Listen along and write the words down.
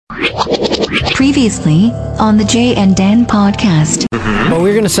Previously on the Jay and Dan podcast. Well, we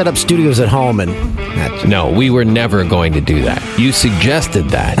were going to set up studios at home and... No, we were never going to do that. You suggested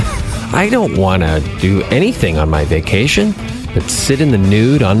that. I don't want to do anything on my vacation but sit in the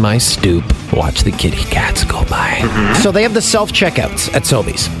nude on my stoop, watch the kitty cats go by. So they have the self-checkouts at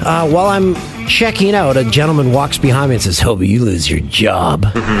Sobeys. While I'm checking out, a gentleman walks behind me and says, "Hobie, you lose your job."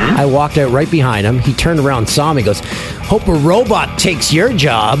 I walked out right behind him. He turned around and saw me, goes, "Hope a robot takes your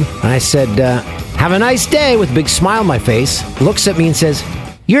job." And I said, "Have a nice day," with a big smile on my face. Looks at me and says,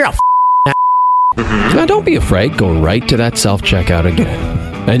 "You're a Now, don't be afraid. Go right to that self-checkout again.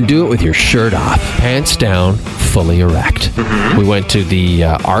 And do it with your shirt off, pants down, fully erect. We went to the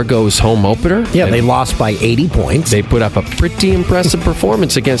Argos home opener. Yeah, they lost by 80 points. They put up a pretty impressive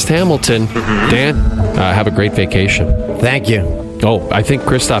performance against Hamilton. Dan, have a great vacation. Thank you. Oh, I think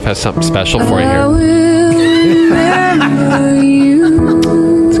Christoph has something special for you here.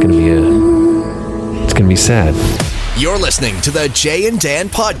 It's gonna be sad. You're listening to the Jay and Dan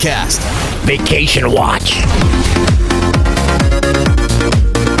podcast. Vacation watch.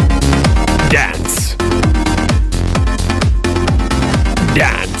 Dance.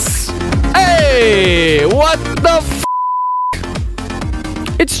 Hey, what the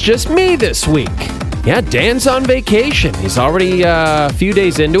It's just me this week. Yeah, Dan's on vacation. He's already a few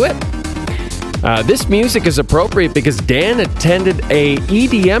days into it. This music is appropriate because Dan attended a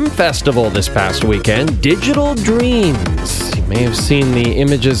EDM festival this past weekend, Digital Dreams. You may have seen the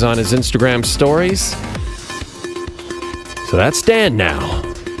images on his Instagram stories. So that's Dan now,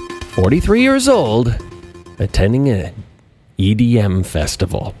 43 years old, attending an EDM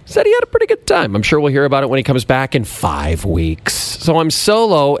festival. Said he had a pretty good time. I'm sure we'll hear about it when he comes back in 5 weeks. So I'm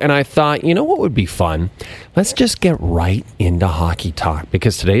solo, and I thought, you know what would be fun? Let's just get right into hockey talk,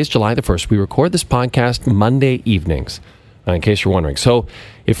 because today is July the 1st. We record this podcast Monday evenings, in case you're wondering. So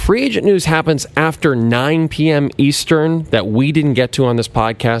if free agent news happens after 9 p.m. Eastern that we didn't get to on this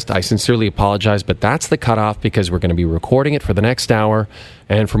podcast, I sincerely apologize, but that's the cutoff because we're going to be recording it for the next hour.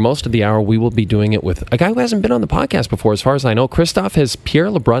 And for most of the hour, we will be doing it with a guy who hasn't been on the podcast before, as far as I know. Christoph, has Pierre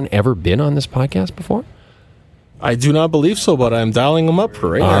Lebrun ever been on this podcast before? I do not believe so, but I'm dialing him up for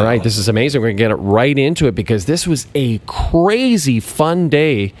right now. All right, this is amazing. We're going to get it right into it because this was a crazy fun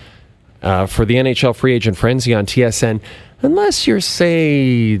day for the NHL Free Agent Frenzy on TSN. Unless you're,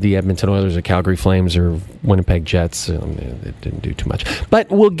 say, the Edmonton Oilers or Calgary Flames or Winnipeg Jets. It didn't do too much.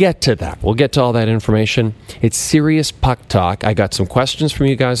 But we'll get to that. We'll get to all that information. It's serious puck talk. I got some questions from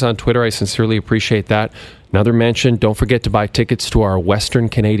you guys on Twitter. I sincerely appreciate that. Another mention, don't forget to buy tickets to our Western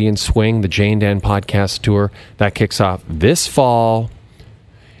Canadian Swing, the Jay and Dan podcast tour. That kicks off this fall.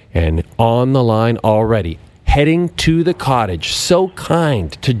 And on the line already, heading to the cottage, so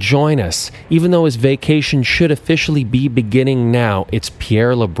kind to join us, even though his vacation should officially be beginning now. It's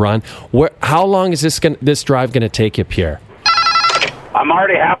Pierre Lebrun. How long is this drive going to take you, Pierre? I'm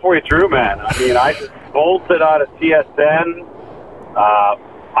already halfway through, man. I mean, I just bolted out of TSN.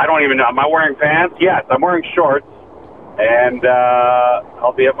 I don't even know. Am I wearing pants? Yes, I'm wearing shorts. And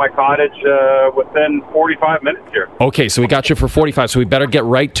I'll be at my cottage within 45 minutes here. Okay, so we got you for 45, so we better get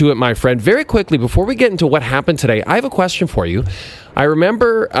right to it, my friend. Very quickly, before we get into what happened today, I have a question for you. I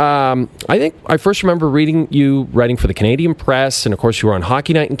remember, I think I first remember reading you writing for the Canadian Press, and of course you were on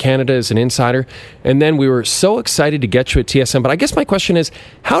Hockey Night in Canada as an insider, and then we were so excited to get you at TSN. But I guess my question is,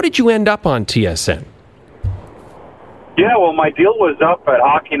 how did you end up on TSN? Yeah, well, my deal was up at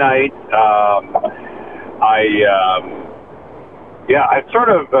Hockey Night. I sort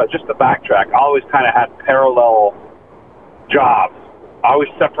of, just to backtrack, I always kind of had parallel jobs. I always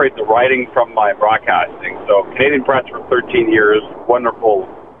separate the writing from my broadcasting. So Canadian Press for 13 years, wonderful,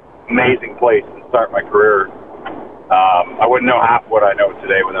 amazing place to start my career. I wouldn't know half what I know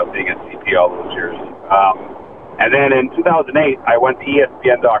today without being at CP all those years. And then in 2008, I went to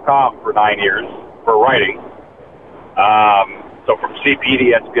ESPN.com for 9 years for writing. So from CP to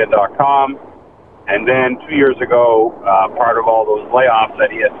ESPN.com. And then 2 years ago, part of all those layoffs at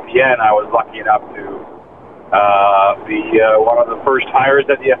ESPN, I was lucky enough to be one of the first hires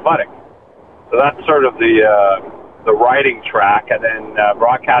at The Athletic. So that's sort of the writing track. And then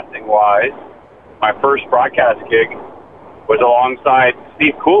broadcasting-wise, my first broadcast gig was alongside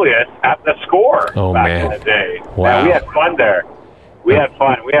Steve Koulias at The Score back in the day. Wow. And we had fun there. We had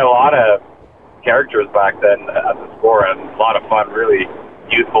fun. We had a lot of characters back then at The Score and a lot of fun, really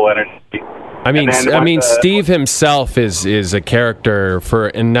youthful energy. I mean, Steve himself is a character for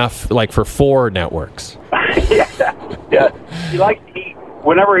enough, like for 4 networks. yeah.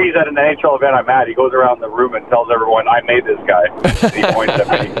 Whenever he's at an NHL event I'm at, he goes around the room and tells everyone, "I made this guy." And he points at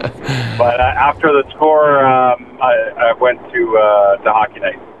me. But after The Score, I went to Hockey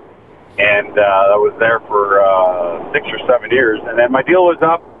Night. And I was there for 6 or 7 years. And then my deal was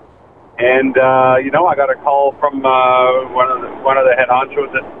up. And, I got a call from one of the head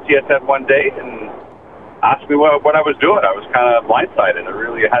honchos at TSN one day and asked me what I was doing. I was kind of blindsided. I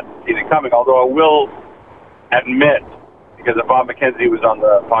really hadn't seen it coming, although I will admit, because if Bob McKenzie was on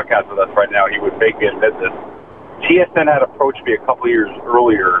the podcast with us right now, he would make me admit this. TSN had approached me a couple of years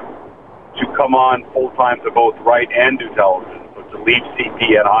earlier to come on full-time to both write and do television, so to leave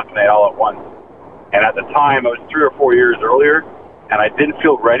CP and Hockey all at once. And at the time, it was 3 or 4 years earlier, and I didn't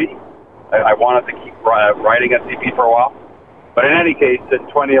feel ready. I wanted to keep writing at CP for a while. But in any case, in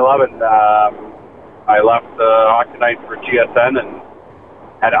 2011, I left Hockey Night for TSN and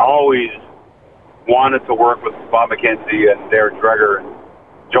had always wanted to work with Bob McKenzie and Derek Dreger and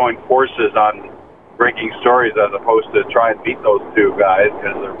join forces on breaking stories as opposed to try and beat those two guys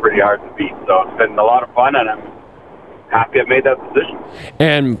because they're pretty hard to beat. So it's been a lot of fun, and I'm happy I made that decision.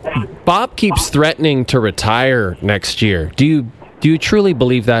 And Bob keeps threatening to retire next year. Do you truly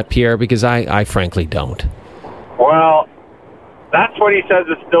believe that, Pierre? Because I frankly don't. Well, that's what he says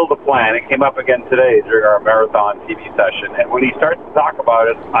is still the plan. It came up again today during our marathon TV session. And when he starts to talk about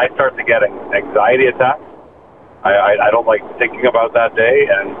it, I start to get anxiety attacks. I don't like thinking about that day.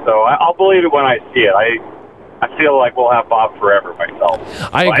 And so I'll believe it when I see it. I feel like we'll have Bob forever myself.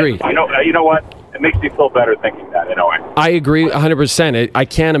 I agree. You know what? It makes me feel better thinking that, in a way. I agree 100%. I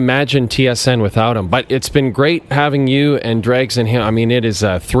can't imagine TSN without him. But it's been great having you and Dregs and him. I mean, it is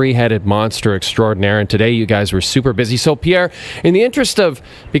a three-headed monster extraordinaire. And today you guys were super busy. So, Pierre, in the interest of,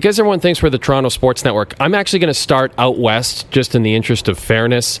 because everyone thinks we're the Toronto Sports Network, I'm actually going to start out west just in the interest of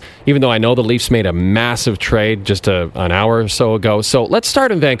fairness, even though I know the Leafs made a massive trade just an hour or so ago. So let's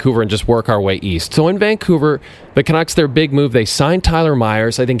start in Vancouver and just work our way east. So in Vancouver, the Canucks, their big move, they signed Tyler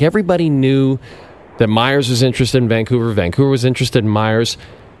Myers. I think everybody knew that Myers was interested in Vancouver. Vancouver was interested in Myers.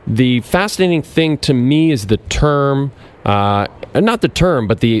 The fascinating thing to me is the term, not the term,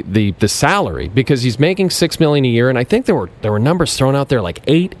 but the salary, because he's making $6 million a year, and I think there were numbers thrown out there like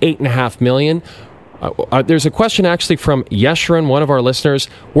 $8.5 million. There's a question actually from Yeshrin, one of our listeners.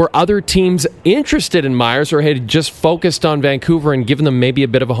 Were other teams interested in Myers, or had he just focused on Vancouver and given them maybe a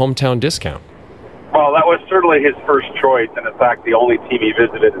bit of a hometown discount? Well, that was certainly his first choice, and in fact, the only team he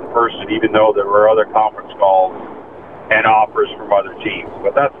visited in person, even though there were other conference calls and offers from other teams.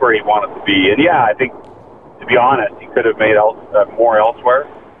 But that's where he wanted to be. And yeah, I think, to be honest, he could have made more elsewhere.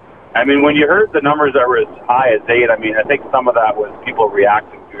 I mean, when you heard the numbers that were as high as 8, I mean, I think some of that was people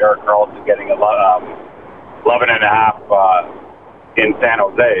reacting to Erik Karlsson getting 11.5 in San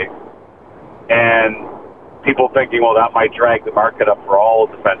Jose. And people thinking, well, that might drag the market up for all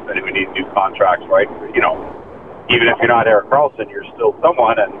defensemen who need new contracts, right? You know, even if you're not Erik Karlsson, you're still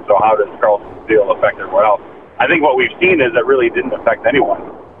someone, and so how does Karlsson's deal affect everyone else? I think what we've seen is it really didn't affect anyone,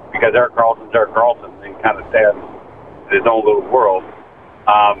 because Erik Karlsson's Erik Karlsson, and he kind of stands in his own little world.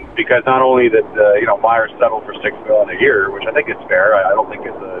 Because not only did Myers settled for $6 million a year, which I think is fair. I don't think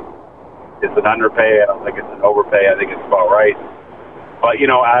it's an underpay. I don't think it's an overpay. I think it's about right. But,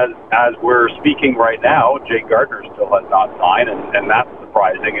 as we're speaking right now, Jake Gardiner still has not signed, and that's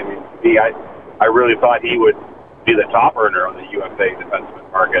surprising. I mean, to me, I really thought he would be the top earner on the UFA defenseman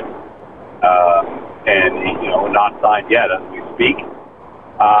market, and not signed yet as we speak.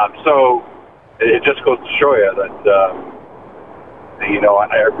 So it just goes to show you that,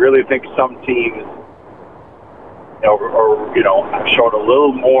 I really think some teams, have shown a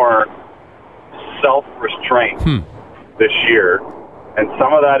little more self-restraint this year. And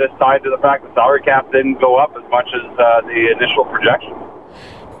some of that is tied to the fact the salary cap didn't go up as much as the initial projection.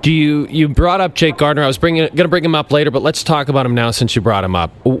 You brought up Jake Gardiner. I was going to bring him up later, but let's talk about him now since you brought him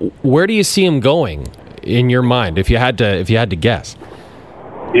up. Where do you see him going in your mind, if you had to guess?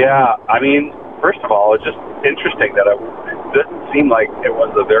 Yeah, I mean, first of all, it's just interesting that it didn't seem like it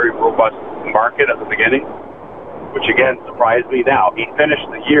was a very robust market at the beginning, which again surprised me. Now, he finished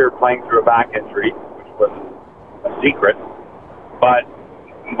the year playing through a back injury, which was a secret. But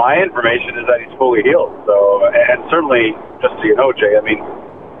my information is that he's fully healed. So, and certainly, just so you know, Jay, I mean,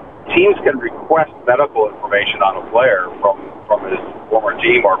 teams can request medical information on a player from his former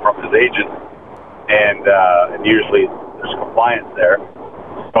team or from his agent, and usually there's compliance there.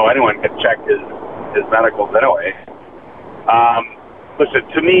 So anyone can check his medicals anyway. Listen,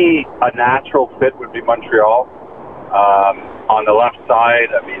 to me, a natural fit would be Montreal. On the left side,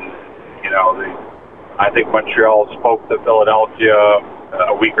 I mean, I think Montreal spoke to Philadelphia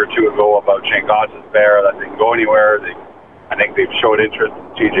a week or two ago about Shane Goss's bear. That didn't go anywhere. I think they've showed interest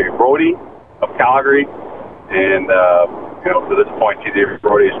in TJ Brodie of Calgary. And, to this point, TJ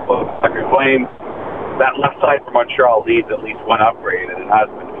Brodie is close to second flame. that left side for Montreal needs at least one upgrade, and it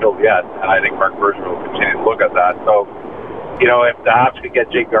hasn't been filled yet. And I think Mark Bergevin will continue to look at that. So, if the Habs could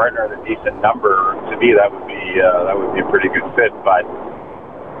get Jake Gardiner at a decent number, to me that would be a pretty good fit. But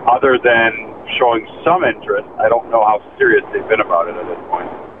other than showing some interest, I don't know how serious they've been about it at this point.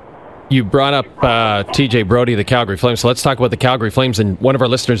 You brought up TJ Brodie, the Calgary Flames, so let's talk about the Calgary Flames. And one of our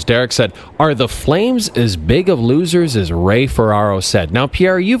listeners, Derek, said, are the Flames as big of losers as Ray Ferraro said? Now,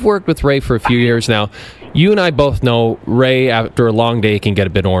 Pierre, you've worked with Ray for a few years now. You and I both know Ray, after a long day, can get a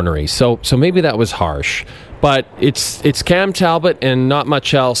bit ornery. So maybe that was harsh. But it's Cam Talbot and not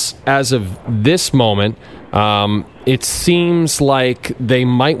much else as of this moment. It seems like they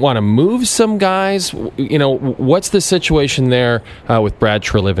might want to move some guys. What's the situation there with Brad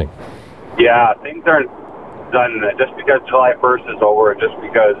Treliving? Yeah, things aren't done. Just because July 1st is over and just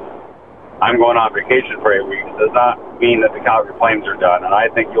because I'm going on vacation for 8 weeks does not mean that the Calgary Flames are done. And I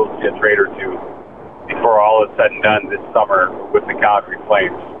think you'll see a trade or two before all is said and done this summer with the Calgary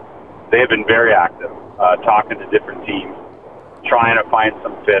Flames. They have been very active, talking to different teams, trying to find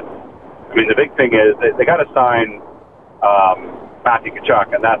some fits. I mean, the big thing is they got to sign Matthew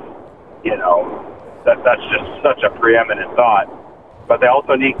Tkachuk, and that's just such a preeminent thought. But they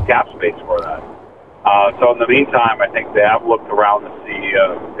also need cap space for that. So in the meantime, I think they have looked around to see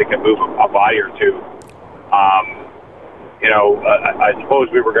if they can move a body or two. I suppose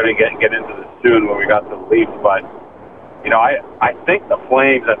we were going to get into this soon when we got to the Leafs, but I think the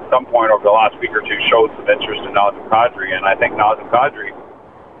Flames at some point over the last week or two showed some interest in Nazem Kadri, and I think Nazem Kadri,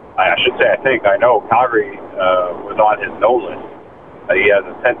 I know Calgary was on his no list. He has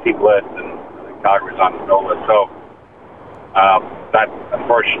a 10-team list, and I think Calgary's on his no list. So that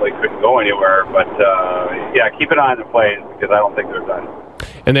unfortunately couldn't go anywhere. But keep an eye on the Flames because I don't think they're done.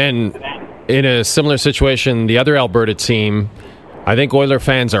 And then in a similar situation, the other Alberta team, I think Oiler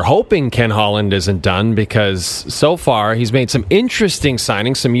fans are hoping Ken Holland isn't done because so far he's made some interesting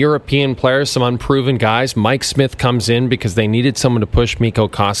signings, some European players, some unproven guys. Mike Smith comes in because they needed someone to push Mikko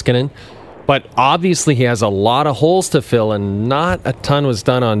Koskinen. But obviously he has a lot of holes to fill and not a ton was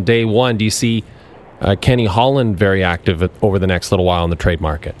done on day one. Do you see Kenny Holland very active over the next little while in the trade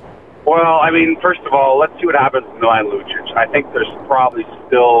market? Well, I mean, first of all, let's see what happens with Milan Lucic. I think there's probably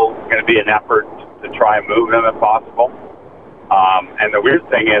still going to be an effort to try and move him if possible. And the weird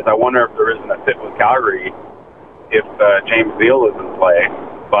thing is, I wonder if there isn't a fit with Calgary if James Neal is in play.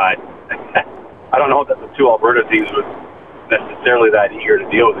 But I don't know that the two Alberta teams would necessarily that eager to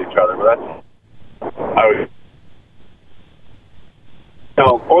deal with each other. But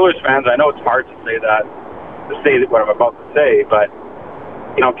Oilers fans, I know it's hard to say what I'm about to say, but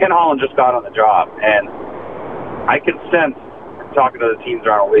Ken Holland just got on the job, and I can sense from talking to the teams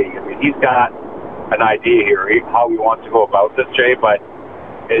around the league. I mean, he's got an idea here how he wants to go about this, Jay, but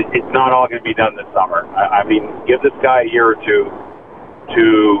it's not all going to be done this summer. I mean, give this guy a year or two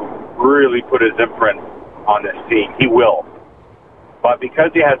to really put his imprint on this team. He will. But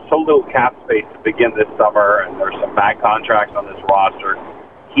because he has so little cap space to begin this summer, and there's some bad contracts on this roster,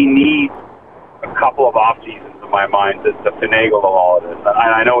 he needs a couple of off seasons, in my mind, to finagle all of this. And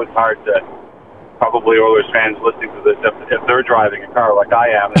I know it's hard to, probably Oilers fans listening to this, if they're driving a car like I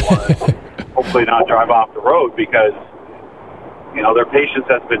am, they want to hopefully not drive off the road because, their patience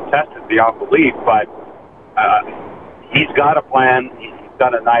has been tested beyond belief. But he's got a plan. He's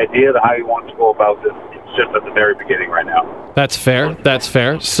got an idea of how he wants to go about this. It's just at the very beginning right now. That's fair.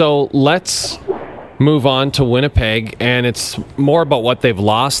 So let's move on to Winnipeg, and it's more about what they've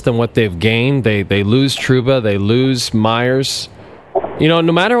lost than what they've gained. They lose Trouba, they lose Myers. No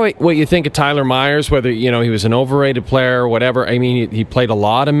matter what you think of Tyler Myers, whether he was an overrated player or whatever, I mean, he played a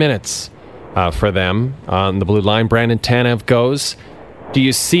lot of minutes for them on the blue line. Brandon Tanev goes. Do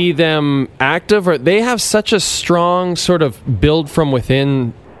you see them active, or they have such a strong sort of build from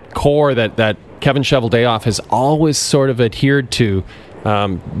within core that Kevin Cheveldayoff has always sort of adhered to?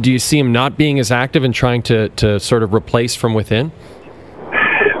 Do you see him not being as active and trying to sort of replace from within?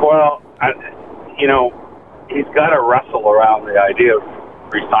 Well, he's got to wrestle around the idea of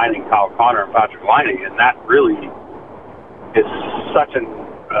re-signing Kyle Connor and Patrick Laine, and that really is such an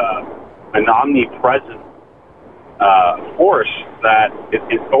omnipresent force that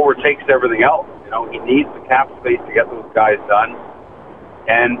it overtakes everything else. He needs the cap space to get those guys done,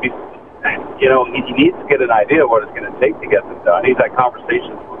 and he needs to get an idea of what it's going to take to get them done. He's had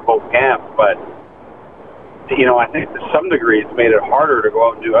conversations with both camps, but I think to some degree it's made it harder to go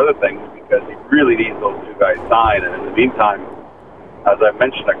out and do other things because he really needs those two guys signed. And in the meantime, as I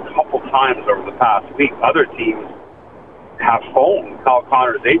mentioned a couple times over the past week, other teams have phoned Kyle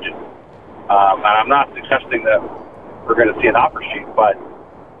Connor's agent. And I'm not suggesting that we're going to see an offer sheet, but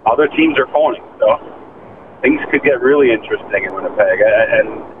other teams are phoning. So things could get really interesting in Winnipeg.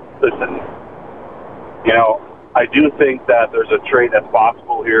 And listen, I do think that there's a trade that's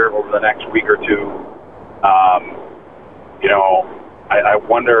possible here over the next week or two. I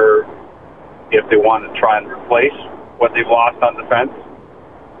wonder if they want to try and replace what they've lost on defense.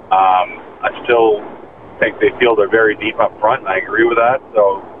 I still think they feel they're very deep up front, and I agree with that.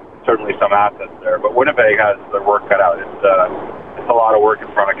 So certainly some assets there. But Winnipeg has their work cut out. It's a lot of work in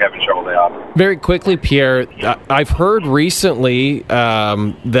front of Kevin Shoalhaven. Very quickly, Pierre, I've heard recently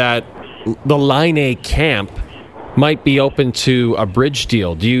that the Line A camp might be open to a bridge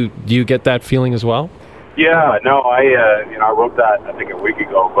deal. Do you get that feeling as well? Yeah, no, I wrote that I think a week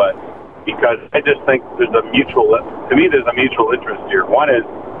ago, but because I just think there's a mutual interest here. One is,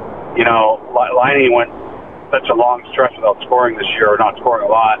 Line A went such a long stretch without scoring this year, or not scoring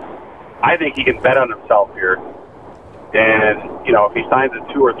a lot. I think he can bet on himself here. And, if he signs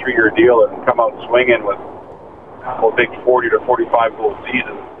a 2 or 3 year deal and come out swinging with a couple big 40 to 45 goal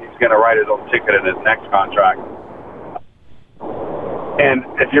seasons, he's going to write his own ticket in his next contract. And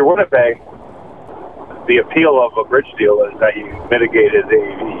if you're Winnipeg, the appeal of a bridge deal is that you mitigate his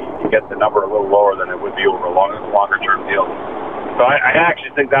AAV. You get the number a little lower than it would be over a longer-term deal. So I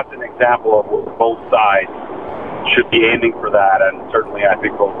actually think that's an example of where both sides should be aiming for that, and certainly I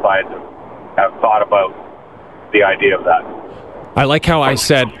think both sides have thought about the idea of that. I like how I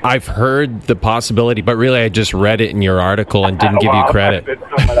said I've heard the possibility, but really I just read it in your article and didn't give you credit.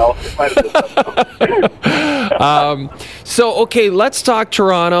 So, okay, let's talk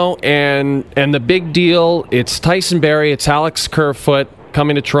Toronto and the big deal. It's Tyson Barrie, it's Alex Kerfoot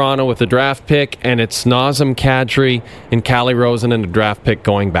coming to Toronto with a draft pick, and it's Nazem Kadri and Calle Rosen and a draft pick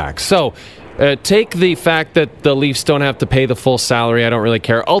going back. So, take the fact that the Leafs don't have to pay the full salary. I don't really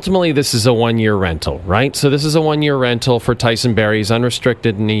care. Ultimately, this is a 1-year rental, right? So this is a 1-year rental for Tyson Barrie. He's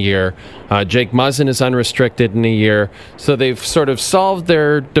unrestricted in a year. Jake Muzzin is unrestricted in a year. So they've sort of solved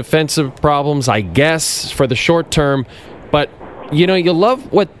their defensive problems, I guess, for the short term. But, you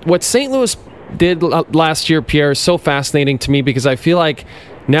love what St. Louis did last year, Pierre, is so fascinating to me because I feel like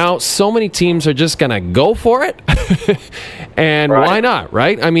now so many teams are just going to go for it. And right. Why not,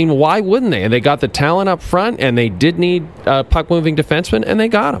 right? I mean, why wouldn't they? And they got the talent up front, and they did need puck-moving defensemen, and they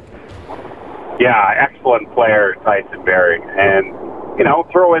got them. Yeah, excellent player, Tyson Barrie. And,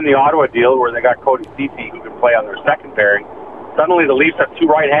 throw in the Ottawa deal where they got Cody Ceci, who can play on their second pairing. Suddenly the Leafs have 2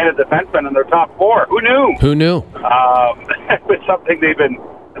 right-handed defensemen in their top 4. Who knew? It's something they've been...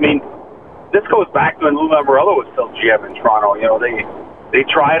 I mean, this goes back to when Lou Lamoriello was still GM in Toronto. They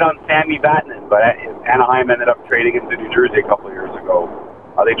tried on Sammy Vatanen, but Anaheim ended up trading him to New Jersey a couple of years ago.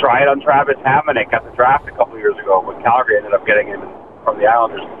 They tried on Travis Hamonic at the draft a couple of years ago, but Calgary ended up getting him from the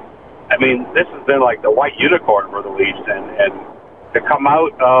Islanders. I mean, this has been like the white unicorn for the Leafs, and to come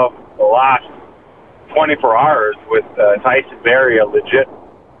out of the last 24 hours with Tyson Barrie, a legit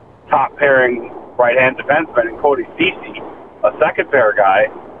top-pairing right-hand defenseman, and Cody Ceci, a second-pair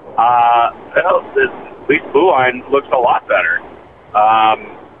guy, this Leafs blue line looks a lot better.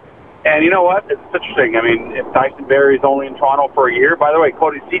 And you know what? It's interesting. I mean, if Tyson Barrie is only in Toronto for a year, by the way,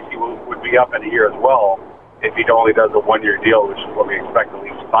 Cody Ceci would be up in a year as well if he only does a 1-year deal, which is what we expect the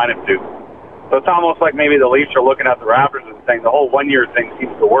Leafs to sign him to. So it's almost like maybe the Leafs are looking at the Raptors and saying the whole 1-year thing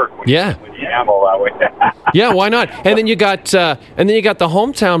seems to work. When you gamble that way. Yeah, why not? And then you got the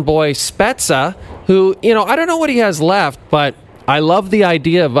hometown boy Spezza, who I don't know what he has left, but I love the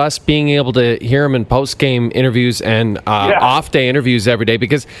idea of us being able to hear him in post-game interviews and off-day interviews every day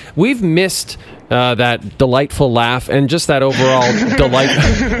because we've missed that delightful laugh and just that overall delight.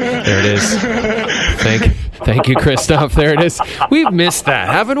 There it is. Thank you, Christoph. There it is. We've missed that,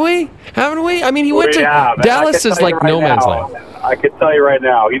 haven't we? I mean, he went to Dallas is like no man's land. I can tell you right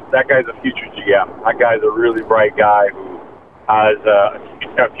now, that guy's a future GM. That guy's a really bright guy who has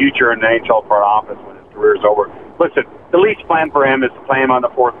a future in the NHL front office when his career's over. Listen, the Leafs' plan for him is to play him on the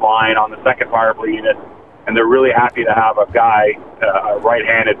 4th line, on the second power play unit, and they're really happy to have a guy, a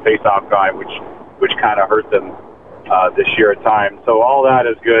right-handed face-off guy, which kind of hurt them this year at times. So all that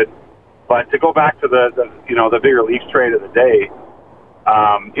is good. But to go back to the bigger Leafs trade of the day,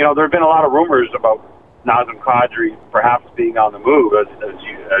 there have been a lot of rumors about Nazem Kadri perhaps being on the move, as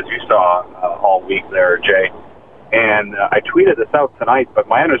you saw all week there, Jay. And I tweeted this out tonight, but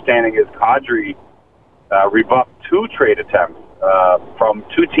my understanding is Kadri rebuffed 2 trade attempts from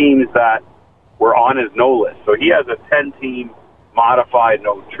 2 teams that were on his no list. So he has a 10-team modified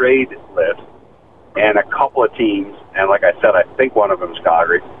no trade list, and a couple of teams, and like I said, I think one of them is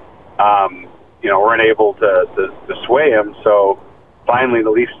Calgary, weren't able to sway him. So finally the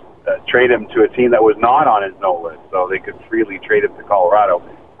Leafs trade him to a team that was not on his no list, so they could freely trade him to Colorado.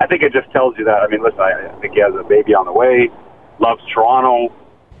 I think it just tells you that. I mean, listen, I think he has a baby on the way, loves Toronto,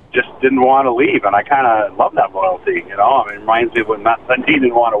 just didn't want to leave, and I kind of love that loyalty, you know. I mean, it reminds me of when Matt Sundin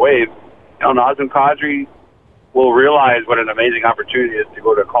didn't want to wave. You know, Nazem Kadri will realize what an amazing opportunity it is to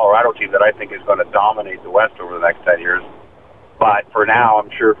go to a Colorado team that I think is going to dominate the West over the next 10 years. But for now, I'm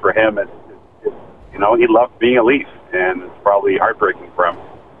sure for him, it's you know, he loved being a Leaf, and it's probably heartbreaking for him.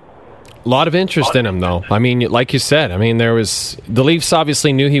 A lot of interest in him, though. I mean, like you said, I mean, there was the Leafs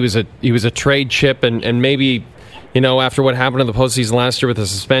obviously knew he was a trade chip, and maybe, you know, after what happened in the postseason last year with the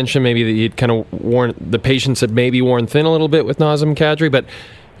suspension, maybe he'd kind of the patience had maybe worn thin a little bit with Nazem Kadri. But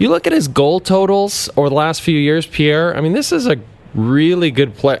you look at his goal totals over the last few years, Pierre. I mean, this is a really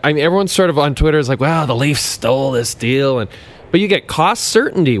good play. I mean, everyone's sort of on Twitter is like, "Wow, the Leafs stole this deal," but you get cost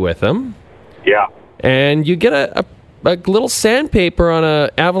certainty with him. Yeah, and you get a little sandpaper on a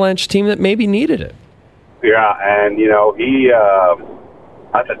Avalanche team that maybe needed it. Yeah, and, you know,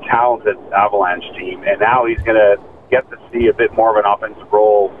 that's a talented Avalanche team, and now he's going to get to see a bit more of an offensive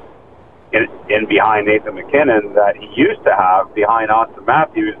role in behind Nathan McKinnon that he used to have behind Austin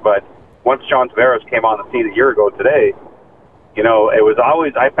Matthews. But once John Tavares came on the scene a year ago today, you know, it was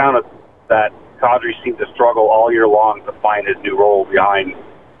always, I found it that Kadri seemed to struggle all year long to find his new role behind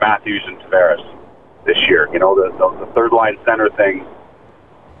Matthews and Tavares this year. You know, the third line center thing,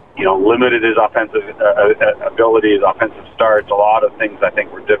 you know, limited his offensive ability, his offensive starts. A lot of things I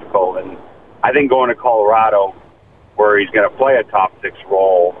think were difficult. And I think going to Colorado, where he's going to play a top six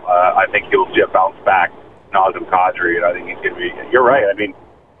role, I think he'll see a bounce back Nazem Kadri. And I think he's going to be, you're right. I mean,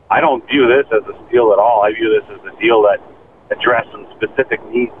 I don't view this as a steal at all. I view this as a deal that addressed some specific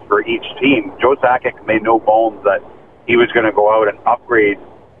needs for each team. Joe Sakic made no bones that he was going to go out and upgrade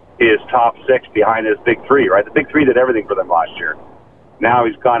his top six behind his big three, right? The big three did everything for them last year. Now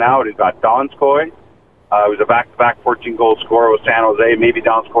he's gone out. He's got Donskoy, who's a back-to-back 14-goal scorer with San Jose. Maybe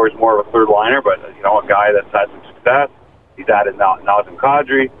Donskoy is more of a third liner, but, you know, a guy that's had some success. He's added Nazem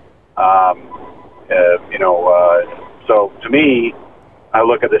Kadri. So to me, I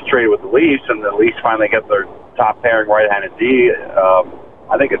look at this trade with the Leafs, and the Leafs finally get their top pairing right-handed D.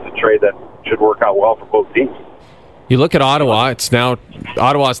 I think it's a trade that should work out well for both teams. You look at Ottawa.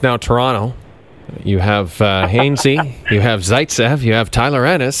 Ottawa's now Toronto. You have Hainsey, you have Zaitsev, you have Tyler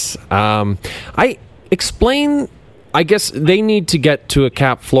Ennis. I guess they need to get to a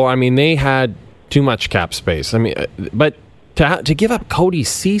cap floor. I mean, they had too much cap space. I mean, but to give up Cody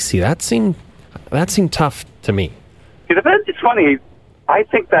Ceci, that seemed tough to me. It's funny. I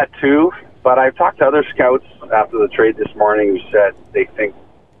think that too. But I've talked to other scouts after the trade this morning who said they think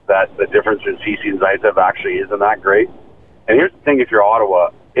that the difference in Ceci and Zaitsev actually isn't that great. And here's the thing: if you're Ottawa,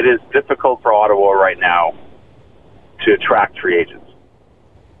 it is difficult for Ottawa right now to attract free agents.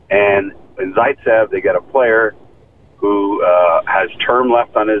 And in Zaitsev, they get a player who has term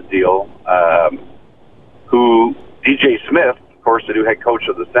left on his deal, who DJ Smith, of course, the new head coach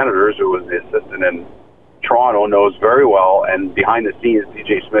of the Senators, who was the assistant in Toronto, knows very well. And behind the scenes,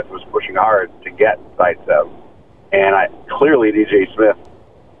 DJ Smith was pushing hard to get Zaitsev. And clearly, DJ Smith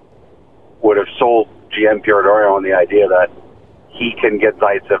would have sold GM Pierre Dorion on the idea that he can get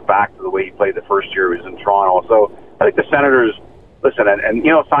Zaitsev back to the way he played the first year he was in Toronto. So I think the Senators, listen, and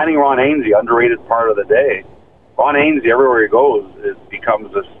you know, signing Ron Hainsey, underrated part of the day. Ron Hainsey, everywhere he goes,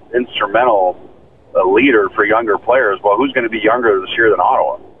 becomes this instrumental leader for younger players. Well, who's going to be younger this year than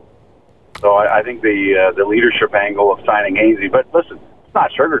Ottawa? So I think the leadership angle of signing Hainsey, but listen, it's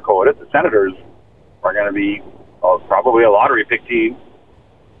not sugarcoated. The Senators are going to be probably a lottery pick team,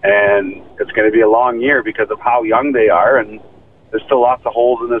 and it's going to be a long year because of how young they are, and there's still lots of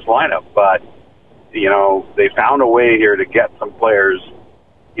holes in this lineup. But, you know, they found a way here to get some players,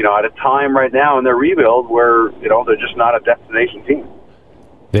 you know, at a time right now in their rebuild where, you know, they're just not a destination team.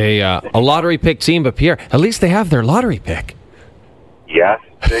 They a lottery pick team, but Pierre, at least they have their lottery pick. Yes,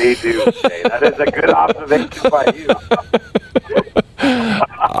 they do. That is a good observation by you.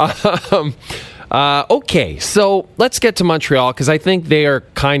 Okay, so let's get to Montreal, because I think they are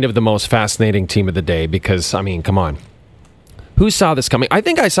kind of the most fascinating team of the day because, I mean, come on. Who saw this coming? I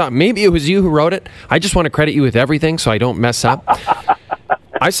think I saw it. Maybe it was you who wrote it. I just want to credit you with everything so I don't mess up.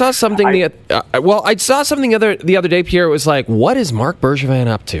 I saw something I saw something the other day, Pierre. It was like, what is Marc Bergevin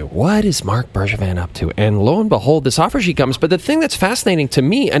up to? What is Marc Bergevin up to? And lo and behold, this offer sheet comes. But the thing that's fascinating to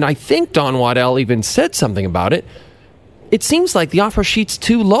me, and I think Don Waddell even said something about it, it seems like the offer sheet's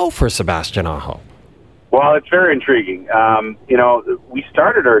too low for Sebastian Aho. Well, it's very intriguing. You know, we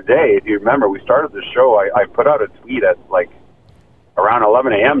started our day, if you remember, we started the show, I put out a tweet at like around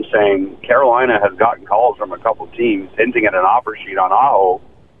 11 a.m. saying Carolina has gotten calls from a couple teams hinting at an offer sheet on Aho,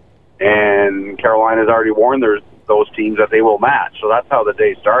 and Carolina's already warned those teams that they will match. So that's how the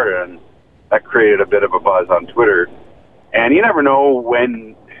day started, and that created a bit of a buzz on Twitter. And you never know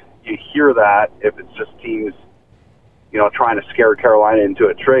when you hear that, if it's just teams, trying to scare Carolina into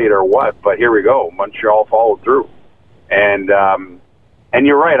a trade or what. But here we go. Montreal followed through. And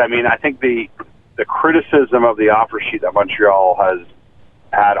you're right. I mean, I think the criticism of the offer sheet that Montreal has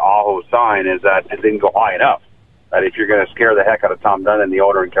had Aho sign is that it didn't go high enough. That if you're going to scare the heck out of Tom Dundon, the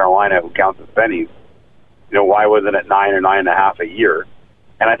owner in Carolina who counts his pennies, why wasn't it 9 or 9.5 a year?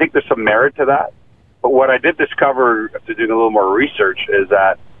 And I think there's some merit to that. But what I did discover after doing a little more research is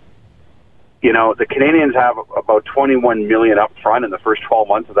that, the Canadians have about $21 million up front in the first 12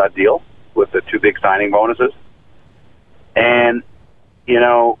 months of that deal with the 2 big signing bonuses. And,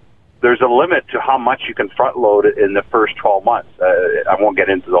 there's a limit to how much you can front load it in the first 12 months. I won't get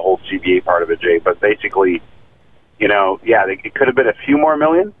into the whole CBA part of it, Jay, but basically, it could have been a few more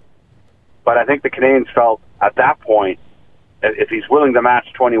million. But I think the Canadians felt at that point, if he's willing to match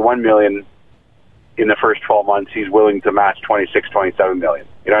 $21 million in the first 12 months, he's willing to match $26, $27 million.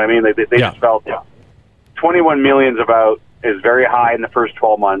 You know what I mean? They just felt $21 million is very high in the first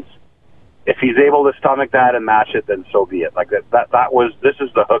 12 months. If he's able to stomach that and match it, then so be it. Like this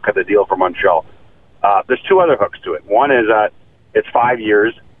is the hook of the deal for Montreal. There's 2 other hooks to it. One is that it's 5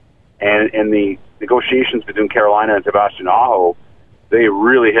 years, and in the negotiations between Carolina and Sebastian Aho, they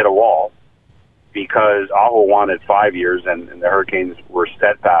really hit a wall because Aho wanted 5 years, and the Hurricanes were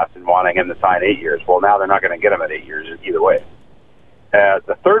steadfast in wanting him to sign 8 years. Well, now they're not going to get him at 8 years either way.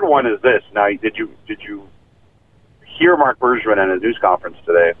 The third one is this. Now, did you hear Mark Bergevin in a news conference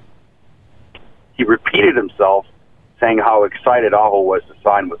today? He repeated himself saying how excited Aho was to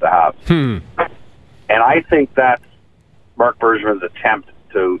sign with the Habs. And I think that's Mark Bergevin's attempt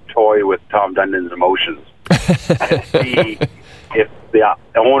to toy with Tom Dundon's emotions and see if the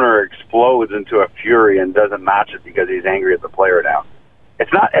owner explodes into a fury and doesn't match it because he's angry at the player now.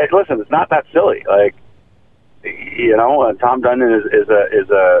 It's not. Listen, it's not that silly. Like, Tom Dundon is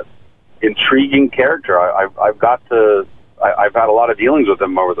a intriguing character. I've had a lot of dealings with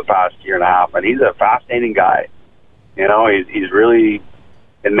him over the past year and a half, and he's a fascinating guy. He's really,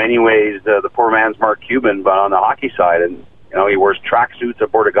 in many ways, the poor man's Mark Cuban, but on the hockey side. And he wears tracksuits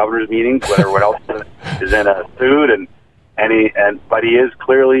at Board of Governors meetings when everyone else is in a suit, but he is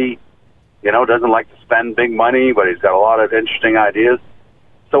clearly, doesn't like to spend big money, but he's got a lot of interesting ideas.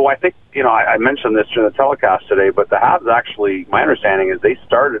 So I think, I mentioned this during the telecast today, but the Habs actually, my understanding is they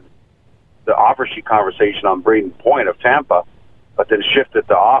started the offer sheet conversation on Braden Point of Tampa, but then shifted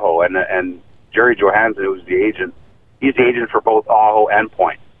to Aho, and Jerry Johansson, who's the agent, he's the agent for both Aho and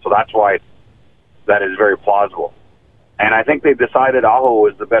Point. So that's why that is very plausible. And I think they decided Aho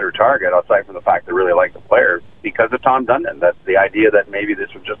was the better target, aside from the fact they really like the player, because of Tom Dundon. That's the idea that maybe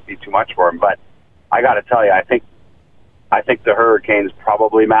this would just be too much for him. But I got to tell you, I think the Hurricanes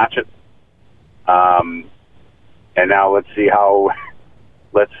probably match it. And now let's see how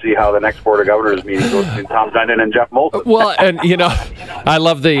the next Board of Governors meeting goes between Tom Dundon and Jeff Molson. Well, and I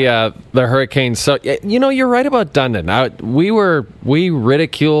love the Hurricanes. So you're right about Dundon. We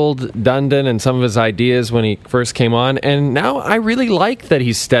ridiculed Dundon and some of his ideas when he first came on, and now I really like that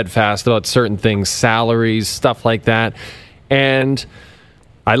he's steadfast about certain things, salaries, stuff like that. And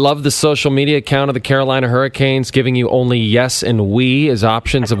I love the social media account of the Carolina Hurricanes giving you only yes and we as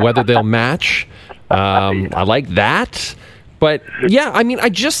options of whether they'll match. I like that. But yeah, I mean, I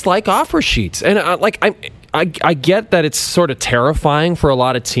just like offer sheets, and I get that it's sort of terrifying for a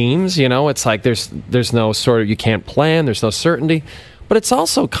lot of teams. It's like there's no sort of, you can't plan, there's no certainty, but it's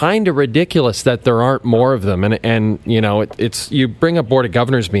also kind of ridiculous that there aren't more of them. And it's you bring up Board of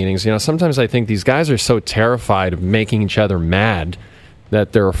Governors meetings. Sometimes I think these guys are so terrified of making each other mad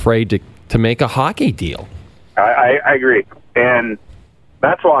that they're afraid to make a hockey deal. I agree, and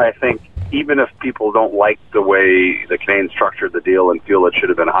that's why I think, even if people don't like the way the Canadians structured the deal and feel it should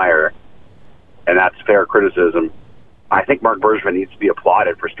have been higher, and that's fair criticism, I think Mark Bergevin needs to be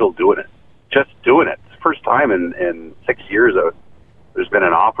applauded for still doing it. Just doing it. It's the first time in 6 years there's been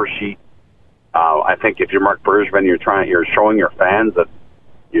an offer sheet. I think if you're Mark Bergevin, you're showing your fans that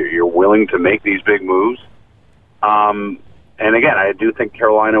you're willing to make these big moves. And again, I do think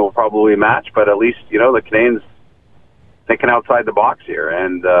Carolina will probably match, but at least, the Canadians thinking outside the box here.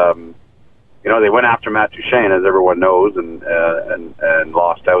 And, they went after Matt Duchene, as everyone knows, and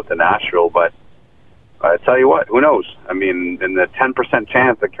lost out to Nashville. But I tell you what, who knows? I mean, in the 10%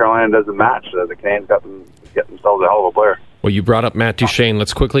 chance that Carolina doesn't match, the Canadians get themselves a hell of a player. Well, you brought up Matt Duchene.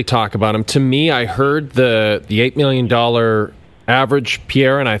 Let's quickly talk about him. To me, I heard the $8 million average,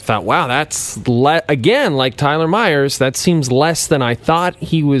 Pierre, and I thought, wow, that's, again, like Tyler Myers, that seems less than I thought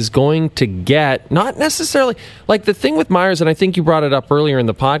he was going to get. Not necessarily, like the thing with Myers, and I think you brought it up earlier in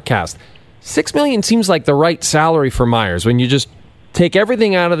the podcast, $6 million seems like the right salary for Myers. When you just take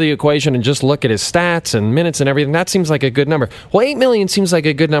everything out of the equation and just look at his stats and minutes and everything, that seems like a good number. Well, $8 million seems like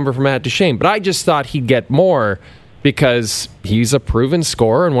a good number for Matt Duchene, but I just thought he'd get more because he's a proven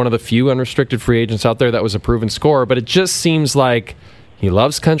scorer and one of the few unrestricted free agents out there that was a proven scorer. But it just seems like he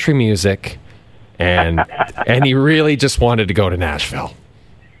loves country music, and he really just wanted to go to Nashville.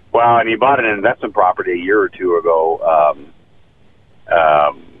 Well, and he bought an investment property a year or two ago.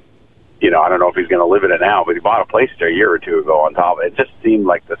 I don't know if he's going to live in it now, but he bought a place there a year or two ago on top of it. It just seemed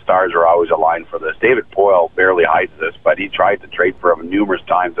like the stars are always aligned for this. David Poile barely hides this, but he tried to trade for him numerous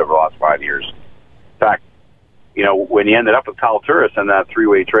times over the last 5 years. In fact, when he ended up with Kyle Turris in that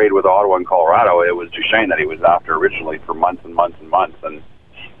three-way trade with Ottawa and Colorado, it was Duchene that he was after originally for months and months and months, and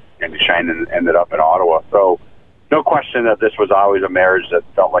Duchene ended up in Ottawa. So no question that this was always a marriage that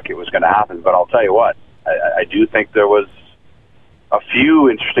felt like it was going to happen. But I'll tell you what, I do think there was a few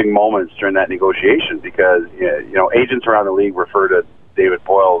interesting moments during that negotiation because, agents around the league refer to David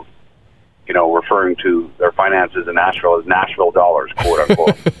Poile's, referring to their finances in Nashville as Nashville dollars, quote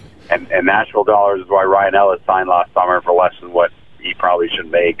unquote. and Nashville dollars is why Ryan Ellis signed last summer for less than what he probably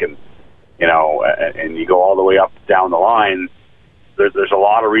should make. And, and you go all the way up down the line, there's a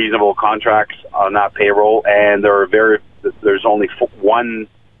lot of reasonable contracts on that payroll, and there's only one.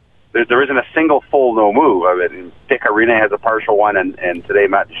 There isn't a single full no move. I mean, Dick Arena has a partial one, and today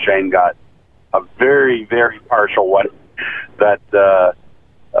Matt Duchene got a very, very partial one that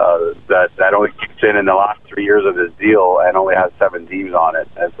only kicks in the last 3 years of his deal and only has 7 teams on it.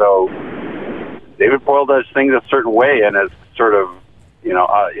 And so David Poile does things a certain way and has sort of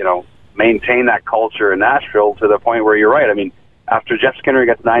maintained that culture in Nashville to the point where you're right. I mean, after Jeff Skinner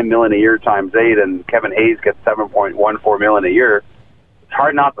gets $9 million a year times 8, and Kevin Hayes gets $7.14 million a year. It's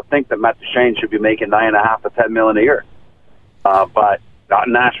hard not to think that Matt Duchene should be making $9.5 to $10 million a year, but not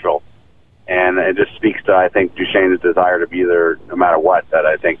in Nashville. And it just speaks to, I think, Duchene's desire to be there no matter what. That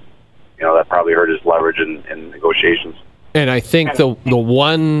I think, that probably hurt his leverage in negotiations. And I think the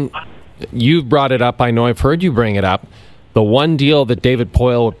one you've brought it up. I know I've heard you bring it up. The one deal that David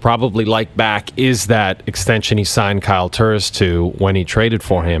Poile would probably like back is that extension he signed Kyle Turris to when he traded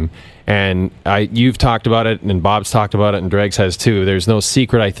for him. And you've talked about it, and Bob's talked about it, and Dregs has too. There's no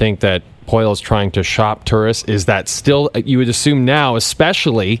secret, I think, that Poile is trying to shop Turris. Is that still, you would assume now,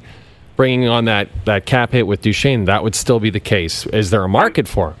 especially bringing on that cap hit with Duchene, that would still be the case. Is there a market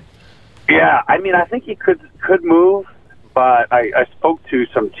for him? Yeah, I mean, I think he could move, but I spoke to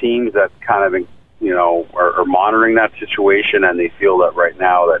some teams that kind of, are monitoring that situation, and they feel that right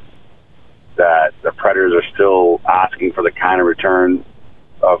now that the Predators are still asking for the kind of return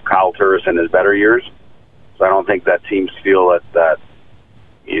of Kyle Turris in his better years. So I don't think that teams feel that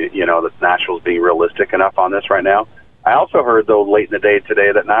Nashville's being realistic enough on this right now. I also heard, though, late in the day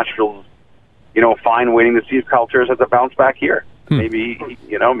today that Nashville's, fine waiting to see if Kyle Turris has a bounce back here. Maybe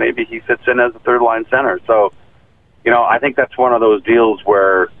he fits in as a third-line center. So, I think that's one of those deals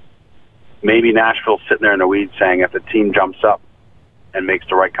where maybe Nashville's sitting there in the weeds saying, if the team jumps up and makes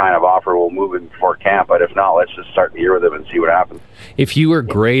the right kind of offer, we'll move him before camp. But if not, let's just start the year with him and see what happens. If you were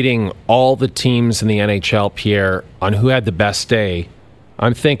grading all the teams in the NHL, Pierre, on who had the best day,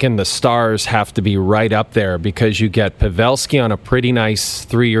 I'm thinking the Stars have to be right up there because you get Pavelski on a pretty nice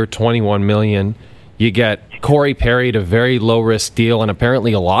 3-year, $21 million. You get Corey Perry at a very low-risk deal, and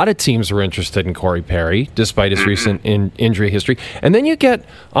apparently a lot of teams were interested in Corey Perry, despite his recent injury history. And then you get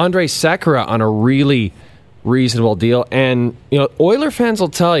Andrei Sekera on a really reasonable deal. And, Oiler fans will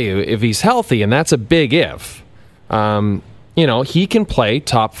tell you, if he's healthy, and that's a big if, he can play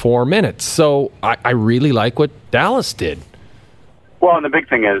top 4 minutes. So I really like what Dallas did. Well, and the big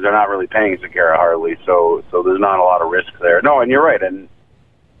thing is they're not really paying Sekera hardly, so there's not a lot of risk there. No, and you're right. And,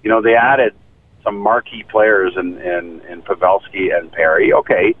 they added some marquee players in Pavelski and Perry.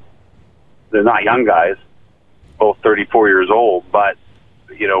 Okay, they're not young guys, both 34 years old, but,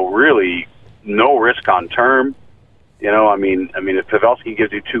 really no risk on term. If Pavelski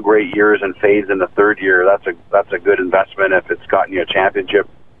gives you 2 great years and fades in the 3rd year, that's a good investment if it's gotten you a championship.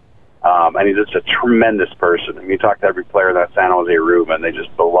 And he's just a tremendous person. I mean, you talk to every player in that San Jose room, and they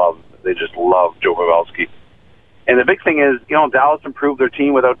just love Joe Pavelski. And the big thing is, Dallas improved their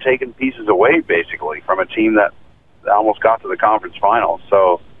team without taking pieces away, basically, from a team that almost got to the conference finals.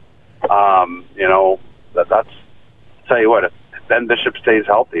 So, that's tell you what, if Ben Bishop stays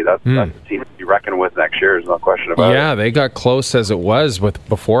healthy, that's the team to be reckoned with next year. There's no question about it. Yeah, they got close as it was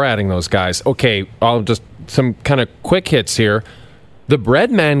before adding those guys. Okay, I'll just some kind of quick hits here. The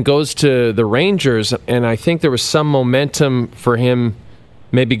Breadman goes to the Rangers, and I think there was some momentum for him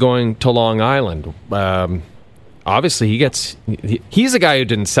maybe going to Long Island. Obviously, he's a guy who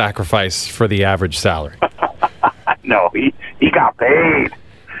didn't sacrifice for the average salary. No, he got paid.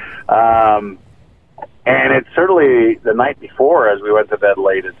 And it's certainly the night before, as we went to bed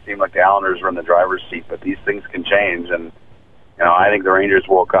late, it seemed like the Islanders were in the driver's seat, but these things can change. And, I think the Rangers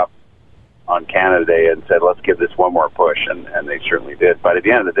woke up on Canada Day and said, let's give this one more push, and they certainly did. But at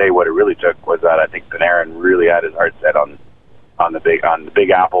the end of the day, what it really took was that I think Panarin really had his heart set on the Big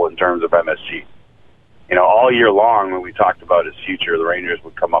Apple in terms of MSG. All year long when we talked about his future, the Rangers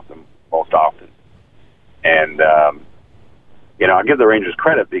would come up the most often. And, I give the Rangers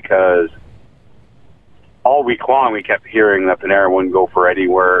credit because all week long we kept hearing that Panarin wouldn't go for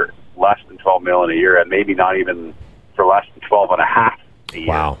anywhere less than $12 million a year, and maybe not even for less than $12.5 a year.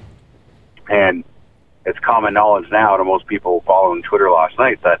 Wow. And it's common knowledge now to most people following Twitter last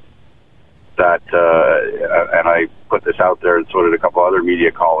night that and I put this out there, and so did a couple other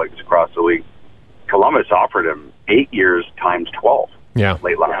media colleagues across the league, Columbus offered him 8 years times 12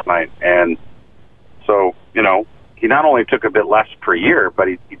 late last night. And so, he not only took a bit less per year, but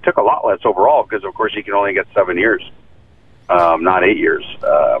he took a lot less overall because, of course, he can only get 7 years, not 8 years,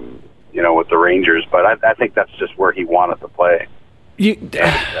 with the Rangers. But I think that's just where he wanted to play.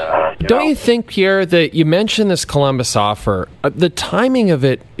 Don't you think, Pierre, that you mentioned this Columbus offer, the timing of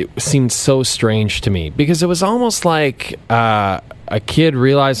it seemed so strange to me because it was almost like a kid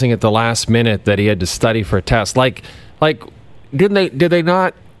realizing at the last minute that he had to study for a test. Like did they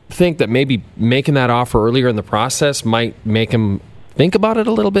not think that maybe making that offer earlier in the process might make him think about it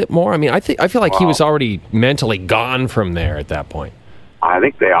a little bit more? I mean, I feel like he was already mentally gone from there at that point. I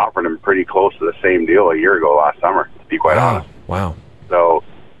think they offered him pretty close to the same deal a year ago last summer, to be quite honest. Wow. So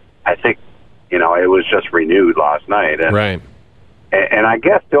I think, it was just renewed last night. And, right. And I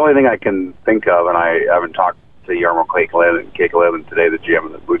guess the only thing I can think of, and I haven't talked to Jarmo Kekalainen today, the GM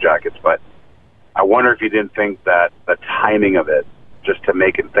of the Blue Jackets, but I wonder if you didn't think that the timing of it, just to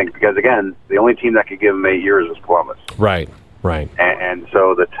make him think, because again, the only team that could give him 8 years was Columbus. Right. And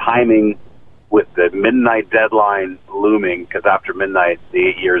so the timing with the midnight deadline looming, because after midnight, the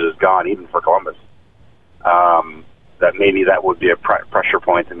 8 years is gone, even for Columbus, that maybe that would be a pressure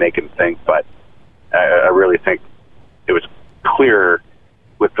point to make him think. But I really think it was clear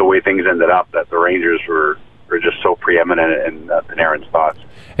with the way things ended up that the Rangers were just so preeminent in Panarin's thoughts.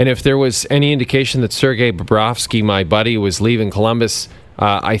 And if there was any indication that Sergei Bobrovsky, my buddy, was leaving Columbus,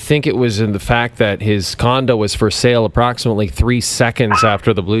 I think it was in the fact that his condo was for sale approximately 3 seconds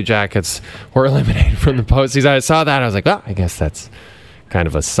after the Blue Jackets were eliminated from the postseason. I saw that. I was like, I guess that's kind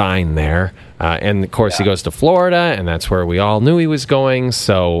of a sign there. And, of course, he goes to Florida, and that's where we all knew he was going.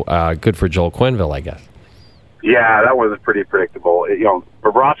 So good for Joel Quenneville, I guess. Yeah, that was pretty predictable.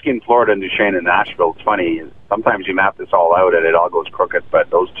 Bobrovsky in Florida and Duchesne in Nashville, it's funny. Sometimes you map this all out and it all goes crooked, but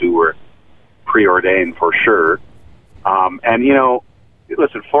those two were preordained for sure. And,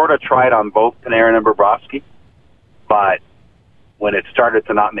 listen, Florida tried on both Panarin and Bobrovsky, but when it started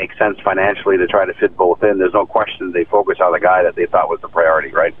to not make sense financially to try to fit both in, there's no question they focused on the guy that they thought was the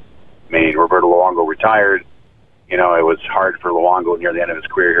priority, right? I mean, Roberto Luongo retired. It was hard for Luongo near the end of his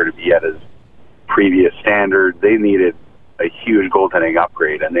career here to be at his previous standard. They needed a huge goaltending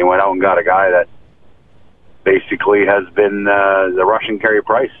upgrade, and they went out and got a guy that basically has been the Russian Carey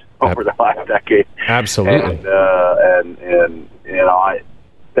Price over the last decade. Absolutely. And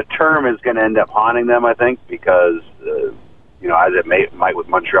the term is going to end up haunting them, I think, because, as it might with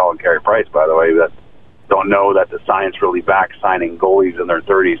Montreal and Carey Price, by the way, that don't know that the science really backs signing goalies in their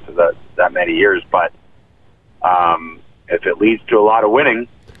 30s to that many years. But if it leads to a lot of winning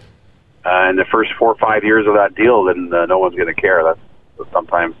in the first 4 or 5 years of that deal, then no one's going to care. That's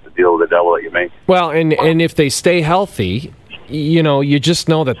sometimes the deal with the devil that you make. Well, and if they stay healthy, you just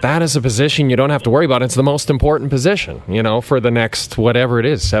know that is a position you don't have to worry about. It's the most important position, for the next, whatever it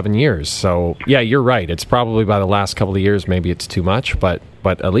is, 7 years. So, yeah, you're right. It's probably by the last couple of years, maybe it's too much, but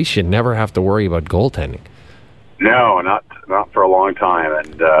at least you never have to worry about goaltending. No, not for a long time.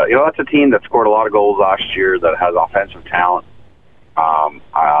 And, that's a team that scored a lot of goals last year, that has offensive talent.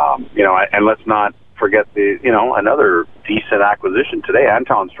 And let's not forget another decent acquisition today,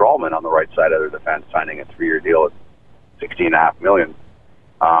 Anton Stralman on the right side of their defense, signing a 3-year deal at $16.5 million.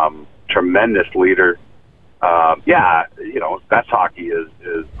 Tremendous leader. Best hockey is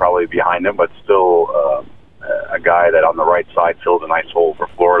probably behind him, but still a guy that on the right side fills a nice hole for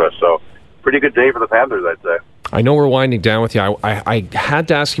Florida. So pretty good day for the Panthers, I'd say. I know we're winding down with you. I had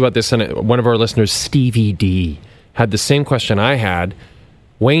to ask you about this, and one of our listeners, Stevie D, had the same question I had.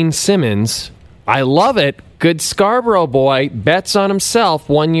 Wayne Simmons I love it. Good Scarborough boy. Bets on himself.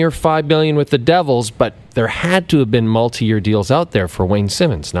 1 year, $5 million with the Devils, but there had to have been multi-year deals out there for Wayne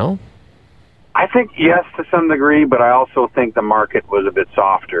Simmonds, no? I think yes to some degree, but I also think the market was a bit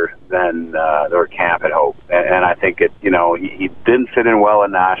softer than their camp had hoped. And I think he didn't fit in well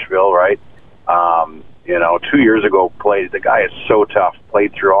in Nashville, right? 2 years ago, the guy is so tough,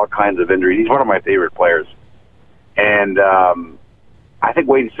 played through all kinds of injuries. He's one of my favorite players. And I think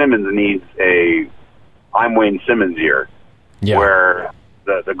Wayne Simmonds needs I'm Wayne Simmonds year, where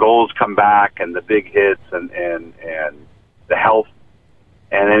the goals come back and the big hits and the health.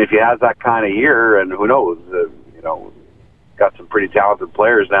 And then if he has that kind of year, and who knows, got some pretty talented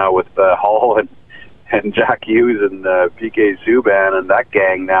players now with Hall and Jack Hughes and PK Subban and that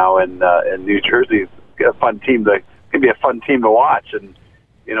gang now in New Jersey. It's a fun team. It can be a fun team to watch, and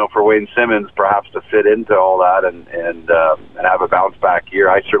for Wayne Simmonds perhaps to fit into all that and have a bounce back year.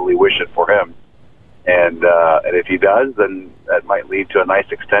 I certainly wish it for him. And if he does, then that might lead to a nice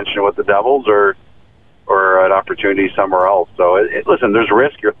extension with the Devils or an opportunity somewhere else. So listen, there's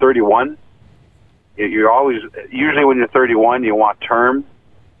risk. You're 31. Usually when you're 31, you want term,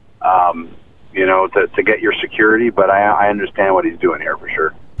 to get your security. But I understand what he's doing here for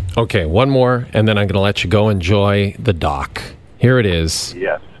sure. Okay, one more, and then I'm going to let you go enjoy the doc. Here it is.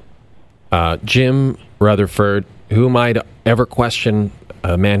 Yes. Jim Rutherford, who might ever question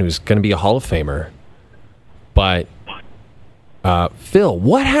a man who's going to be a Hall of Famer, but Phil,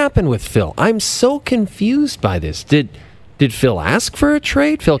 what happened with Phil? I'm so confused by this. Did Phil ask for a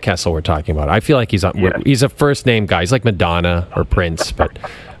trade? Phil Kessel we're talking about. I feel like he's a first name guy. He's like Madonna or Prince, but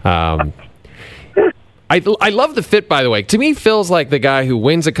I love the fit, by the way. To me, Phil's like the guy who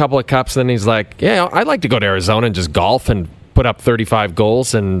wins a couple of cups and then he's like, yeah, I'd like to go to Arizona and just golf and put up 35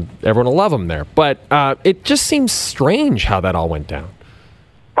 goals and everyone will love him there. But it just seems strange how that all went down.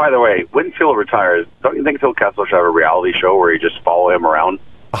 By the way, when Phil retires, don't you think Phil Kessel should have a reality show where you just follow him around?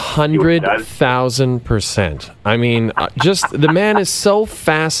 100,000%. I mean, just the man is so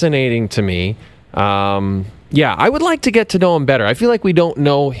fascinating to me. I would like to get to know him better. I feel like we don't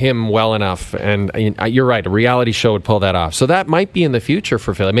know him well enough, and you're right, a reality show would pull that off. So that might be in the future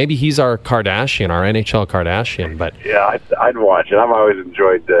for Phil. Maybe he's our Kardashian, our NHL Kardashian. But yeah, I'd watch it. I've always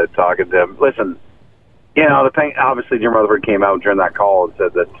enjoyed talking to him. Listen, the thing, obviously Jim Rutherford came out during that call and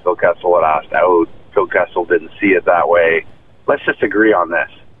said that Phil Kessel had asked out. Phil Kessel didn't see it that way. Let's just agree on this.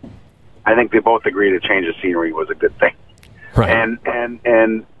 I think they both agree to change the scenery was a good thing. Right. And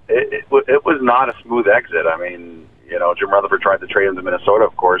it was not a smooth exit. I mean, Jim Rutherford tried to trade him to Minnesota,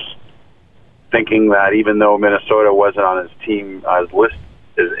 of course, thinking that even though Minnesota wasn't on his team, his list,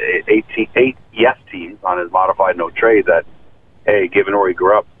 his eight yes teams on his modified no trade, that, hey, given where he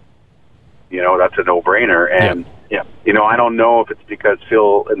grew up, that's a no-brainer. And, I don't know if it's because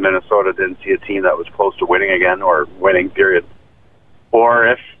Phil in Minnesota didn't see a team that was close to winning again or winning, period. Or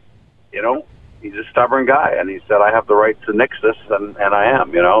if, he's a stubborn guy, and he said, I have the right to nix this, and I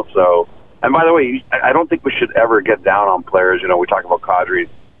am, So, and by the way, I don't think we should ever get down on players. We talk about Kadri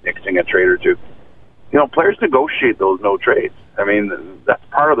nixing a trade or two. Players negotiate those no trades. I mean, that's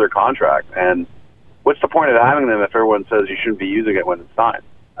part of their contract. And what's the point of having them if everyone says you shouldn't be using it when it's time?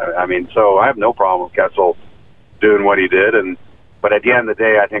 I mean, so I have no problem with Kessel doing what he did. But at the end of the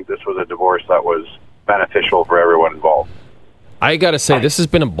day, I think this was a divorce that was beneficial for everyone involved. I got to say, this has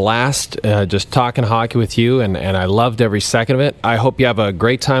been a blast just talking hockey with you, and I loved every second of it. I hope you have a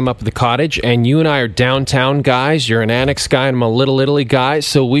great time up at the cottage, and you and I are downtown guys. You're an Annex guy, and I'm a Little Italy guy,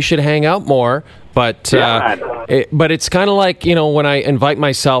 so we should hang out more. But but it's kind of like, when I invite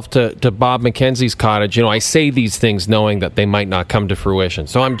myself to Bob McKenzie's cottage, I say these things knowing that they might not come to fruition.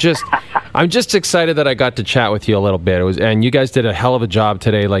 So I'm just excited that I got to chat with you a little bit. And you guys did a hell of a job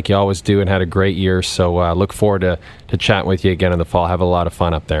today, like you always do, and had a great year. So look forward to chatting with you again in the fall. Have a lot of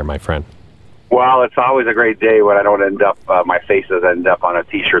fun up there, my friend. Well, it's always a great day when I don't end up, my face doesn't end up on a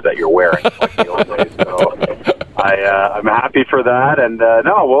T-shirt that you're wearing. Like the old days. So I'm happy for that, and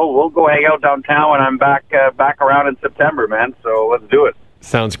we'll go hang out downtown when I'm back around in September, man. So let's do it.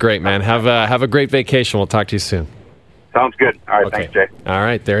 Sounds great, man. Have a great vacation. We'll talk to you soon. Sounds good. All right, okay. Thanks, Jay. All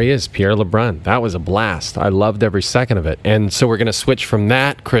right, there he is, Pierre Lebrun. That was a blast. I loved every second of it. And so we're going to switch from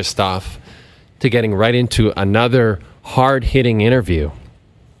that, Christoph, to getting right into another hard-hitting interview.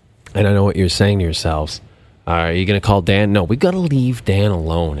 And I know what you're saying to yourselves. Are you going to call Dan? No, we got to leave Dan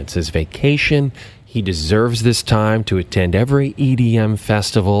alone. It's his vacation. He deserves this time to attend every EDM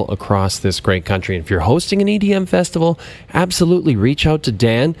festival across this great country. And if you're hosting an EDM festival, absolutely reach out to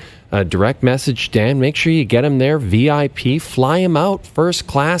Dan. Direct message Dan. Make sure you get him there, VIP. Fly him out, first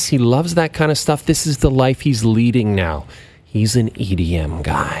class. He loves that kind of stuff. This is the life he's leading now. He's an EDM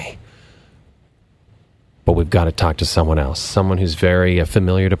guy. but we've got to talk to someone else, someone who's very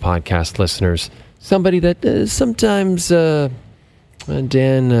familiar to podcast listeners, somebody that sometimes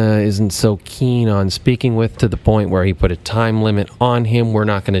Dan isn't so keen on speaking with, to the point where he put a time limit on him. We're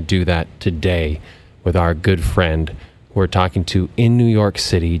not going to do that today with our good friend we're talking to in New York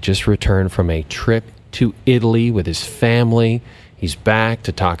City, just returned from a trip to Italy with his family. He's back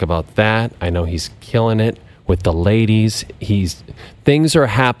to talk about that. I know he's killing it with the ladies. Things are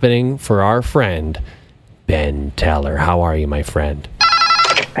happening for our friend, Ben Teller. How are you, my friend?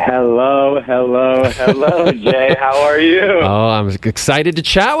 Hello, Jay. How are you? Oh, I'm excited to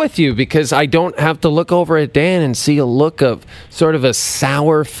chat with you because I don't have to look over at Dan and see a look of sort of a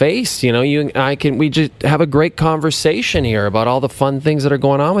sour face. You know, we just have a great conversation here about all the fun things that are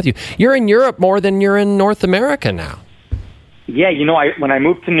going on with you. You're in Europe more than you're in North America now. Yeah, when I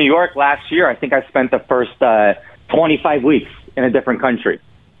moved to New York last year, I think I spent the first 25 weeks in a different country.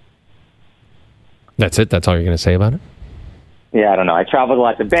 That's it? That's all you're going to say about it? Yeah, I don't know. I traveled a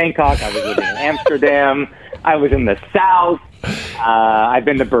lot to Bangkok. I was living in Amsterdam. I was in the South. I've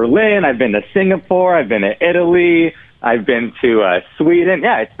been to Berlin. I've been to Singapore. I've been to Italy. I've been to Sweden.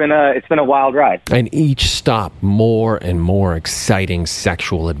 Yeah, it's been a wild ride. And each stop more and more exciting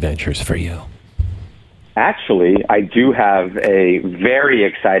sexual adventures for you. Actually, I do have a very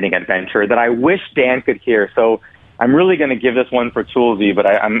exciting adventure that I wish Dan could hear. So I'm really going to give this one for Toolsy, but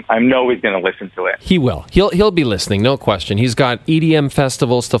I know he's going to listen to it. He will. He'll be listening, no question. He's got EDM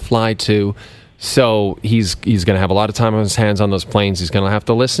festivals to fly to, so he's going to have a lot of time on his hands on those planes. He's going to have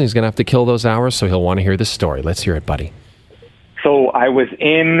to listen. He's going to have to kill those hours, so he'll want to hear this story. Let's hear it, buddy. So I was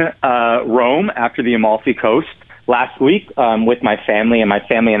in Rome after the Amalfi Coast last week with my family, and my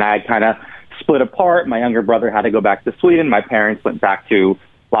family and I had kind of split apart. My younger brother had to go back to Sweden. My parents went back to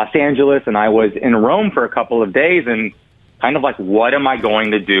Los Angeles, and I was in Rome for a couple of days and kind of like, what am I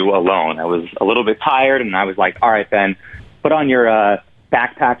going to do alone? I was a little bit tired, and I was like, all right, Ben, put on your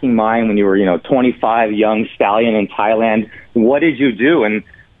backpacking mind when you were, 25, young stallion in Thailand. What did you do? And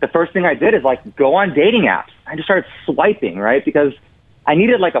the first thing I did is like go on dating apps. I just started swiping, right? Because I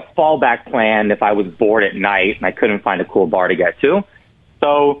needed like a fallback plan if I was bored at night and I couldn't find a cool bar to get to.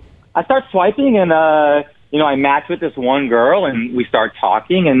 So I start swiping, and I matched with this one girl, and we start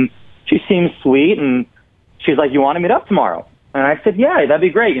talking, and she seems sweet, and she's like, you want to meet up tomorrow? And I said, yeah, that'd be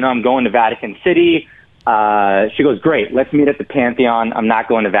great. I'm going to Vatican City. She goes, great, let's meet at the Pantheon. I'm not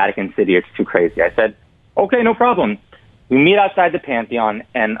going to Vatican City. It's too crazy. I said, okay, no problem. We meet outside the Pantheon,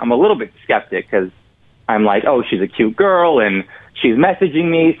 and I'm a little bit skeptic because I'm like, oh, she's a cute girl, and she's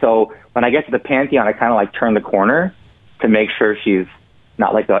messaging me. So when I get to the Pantheon, I kind of like turn the corner to make sure she's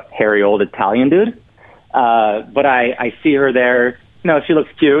not like a hairy old Italian dude. But I see her there. She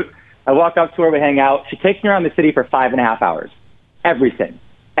looks cute. I walk up to her, we hang out. She takes me around the city for 5.5 hours. Everything.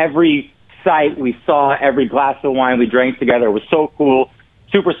 Every sight we saw, every glass of wine we drank together. It was so cool,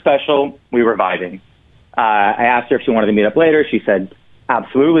 super special. We were vibing. I asked her if she wanted to meet up later. She said,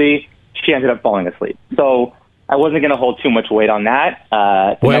 absolutely. She ended up falling asleep. So I wasn't going to hold too much weight on that.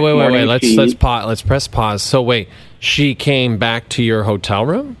 Wait. Let's press pause. So wait, she came back to your hotel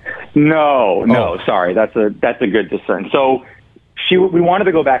room? No, sorry. That's a good discern. So we wanted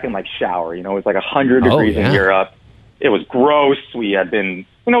to go back and like shower. It was like 100 degrees in Europe. It was gross. We had been,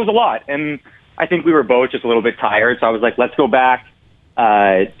 it was a lot. And I think we were both just a little bit tired. So I was like, let's go back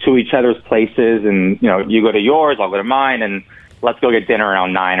to each other's places. And, you go to yours, I'll go to mine. And let's go get dinner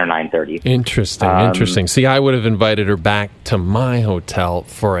around 9 or 9:30. Interesting. See, I would have invited her back to my hotel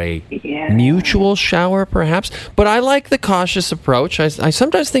for a mutual shower, perhaps. But I like the cautious approach. I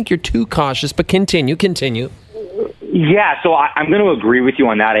sometimes think you're too cautious, but continue. Yeah, so I'm going to agree with you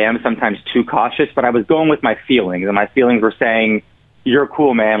on that. I am sometimes too cautious, but I was going with my feelings, and my feelings were saying, you're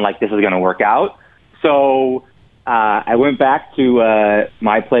cool, man, like this is going to work out. So I went back to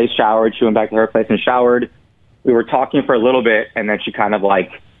my place, showered. She went back to her place and showered. We were talking for a little bit, and then she kind of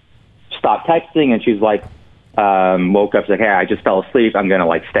like stopped texting, and she's like, woke up, she's like, hey, I just fell asleep. I'm going to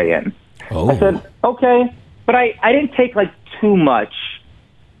like stay in. Oh. I said, okay. But I didn't take like too much.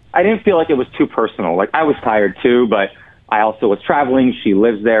 I didn't feel like it was too personal. Like I was tired too, but I also was traveling. She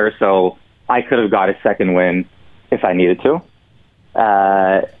lives there, so I could have got a second win if I needed to.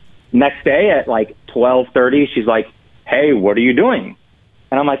 Next day at like 12:30, she's like, hey, what are you doing?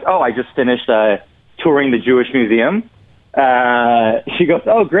 And I'm like, oh, I just finished touring the Jewish Museum. She goes,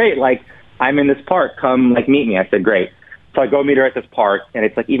 oh, great. Like, I'm in this park. Come, like, meet me. I said, great. So I go meet her at this park, and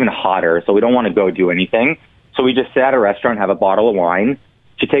it's, like, even hotter, so we don't want to go do anything. So we just sit at a restaurant, have a bottle of wine.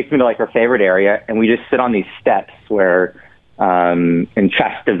 She takes me to, like, her favorite area, and we just sit on these steps where in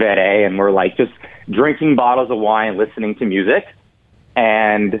Trastevere, and we're, like, just drinking bottles of wine, listening to music.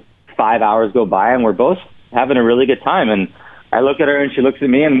 And 5 hours go by, and we're both having a really good time. And I look at her and she looks at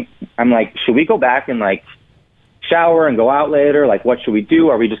me and I'm like, should we go back and like shower and go out later? Like, what should we do?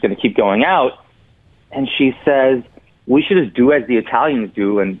 Are we just going to keep going out? And she says, we should just do as the Italians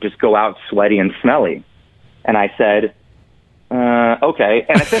do and just go out sweaty and smelly. And I said, okay.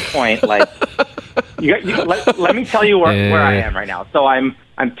 And at this point, like, let me tell you where I am right now. So I'm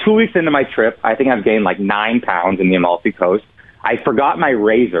 2 weeks into my trip. I think I've gained like 9 pounds in the Amalfi Coast. I forgot my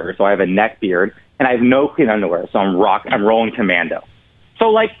razor, so I have a neck beard, and I have no clean underwear, so I'm rolling commando. So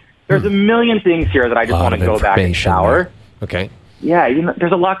like, there's a million things here that I just want to go back and shower. There. Okay. Yeah,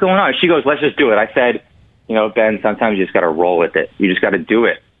 there's a lot going on. She goes, let's just do it. I said, Ben, sometimes you just got to roll with it. You just got to do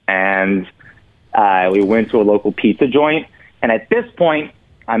it. And we went to a local pizza joint, and at this point,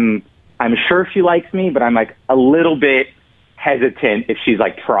 I'm sure she likes me, but I'm like a little bit hesitant if she's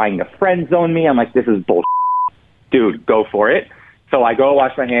like trying to friend zone me. I'm like, this is bullshit. Dude, go for it. So I go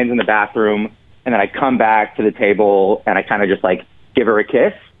wash my hands in the bathroom, and then I come back to the table, and I kind of just like give her a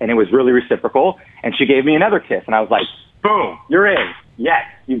kiss, and it was really reciprocal. And she gave me another kiss, and I was like, boom, you're in. Yes,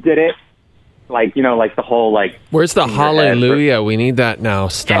 you did it. Like, like the whole like. Where's the hallelujah? We need that now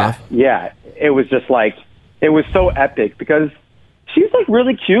stuff. Yeah. It was just like, it was so epic because she's like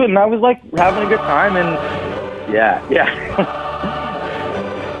really cute, and I was like having a good time, and yeah.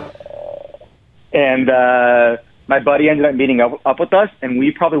 And my buddy ended up meeting up with us, and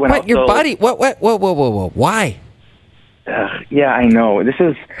we probably went out. What, your buddy? What? Whoa. Why? Yeah, I know. This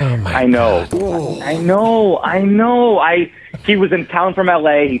is. Oh my I know. God. I know. He was in town from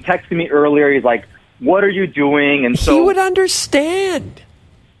LA. He texted me earlier. He's like, "What are you doing?" And so he would understand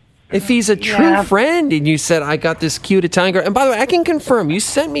if he's a true friend. And you said, "I got this cute Italian girl." And by the way, I can confirm you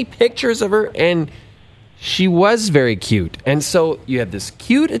sent me pictures of her, and she was very cute. And so you had this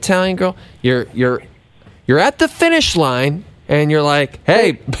cute Italian girl. You're at the finish line, and you're like,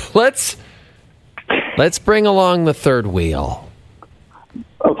 "Hey, let's bring along the third wheel."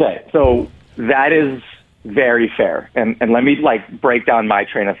 Okay, so that is very fair. And let me like break down my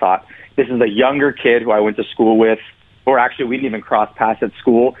train of thought. This is a younger kid who I went to school with, or actually we didn't even cross paths at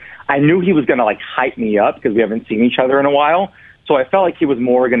school. I knew he was going to like hype me up because we haven't seen each other in a while. So I felt like he was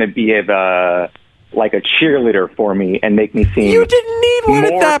more going to be like a cheerleader for me and make me seem. You didn't need one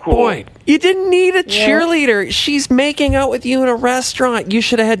at that cool. point. You didn't need a cheerleader. She's making out with you in a restaurant. You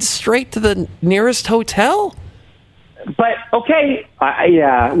should have head straight to the nearest hotel. But okay,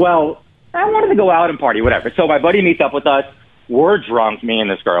 well, I wanted to go out and party, whatever. So my buddy meets up with us. We're drunk, me and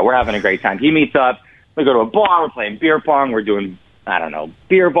this girl. We're having a great time. He meets up. We go to a bar. We're playing beer pong. We're doing,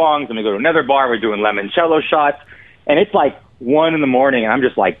 beer bongs. And we go to another bar. We're doing limoncello shots. And it's like 1 a.m. and I'm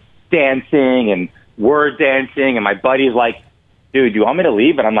just like dancing and we're dancing. And my buddy's like, dude, do you want me to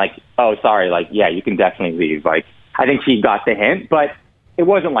leave? And I'm like, oh, sorry. Like, yeah, you can definitely leave. Like, I think he got the hint, but it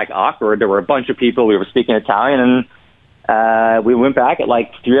wasn't like awkward. There were a bunch of people. We were speaking Italian, and we went back at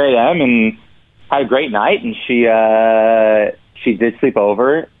like 3 a.m. and had a great night. And she did sleep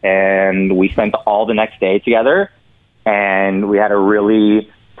over, and we spent all the next day together, and we had a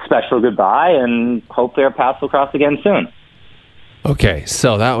really special goodbye, and hopefully our paths will cross again soon. Okay,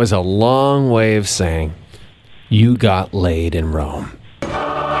 so that was a long way of saying you got laid in Rome.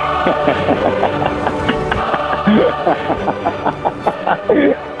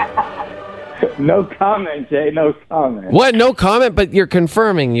 No comment, Jay. No comment. What? No comment, but you're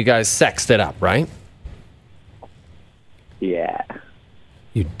confirming you guys sexed it up, right? Yeah.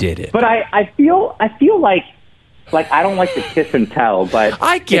 You did it. But I feel like I don't like to kiss and tell, but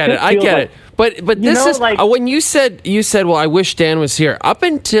I get it. But this is like, when you said, well, I wish Dan was here. Up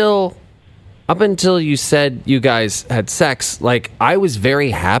until you said you guys had sex, like, I was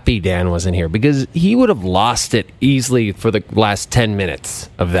very happy Dan wasn't here because he would have lost it easily for the last 10 minutes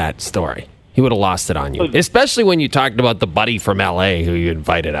of that story. He would have lost it on you, especially when you talked about the buddy from LA who you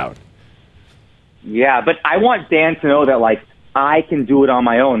invited out. Yeah, but I want Dan to know that, like, I can do it on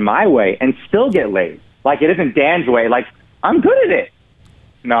my own, my way, and still get laid. Like, it isn't Dan's way. Like, I'm good at it.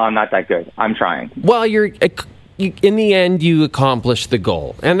 No, I'm not that good. I'm trying. Well, in the end, you accomplished the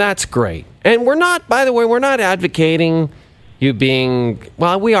goal, and that's great. And we're not, by the way, we're not advocating you being,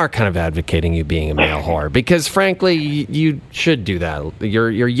 well, we are kind of advocating you being a male whore, because frankly, you should do that. You're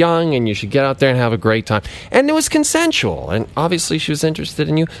young, and you should get out there and have a great time. And it was consensual, and obviously she was interested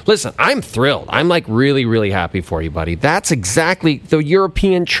in you. Listen, I'm thrilled. I'm like really, really happy for you, buddy. That's exactly the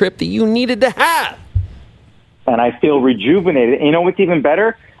European trip that you needed to have. And I feel rejuvenated. And you know what's even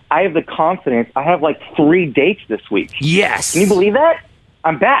better? I have the confidence. I have like 3 dates this week. Yes. Can you believe that?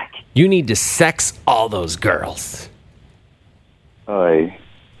 I'm back. You need to sex all those girls.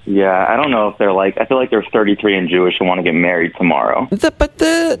 Yeah, I don't know if they're I feel like they're 33 and Jewish and want to get married tomorrow. But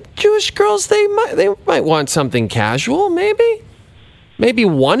the Jewish girls, they might want something casual, maybe. Maybe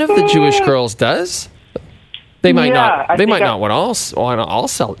one of the Jewish girls does. They might not. They might not want to all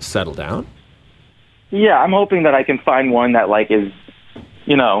settle down. Yeah, I'm hoping that I can find one that is,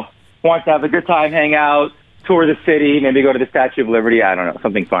 wants to have a good time, hang out, tour the city, maybe go to the Statue of Liberty. I don't know,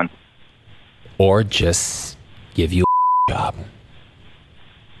 something fun. Or just give you a job.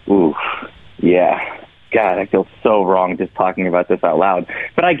 Ooh, yeah. God, I feel so wrong just talking about this out loud.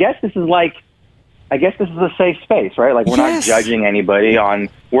 But I guess this is a safe space, right? We're not judging anybody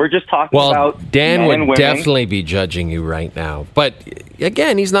we're just talking about Dan men and would women. definitely be judging you right now. But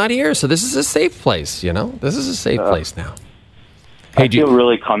again, he's not here, so this is a safe place, This is a safe place now. I feel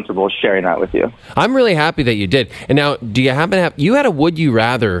really comfortable sharing that with you. I'm really happy that you did. And now, do you happen to have... You had a would you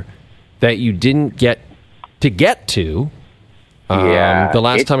rather that you didn't get to the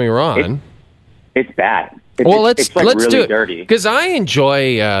last time you were on. It's bad. Let's really do it. Dirty. Because I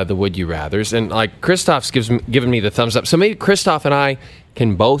enjoy the would you rathers, and Christoph's given me the thumbs up. So maybe Christoph and I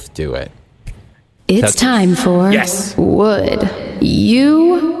can both do it. It's time for Would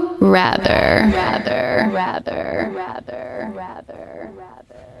You Rather.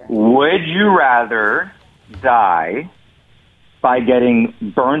 Would you rather die by getting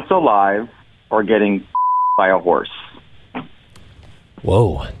burnt alive or getting by a horse?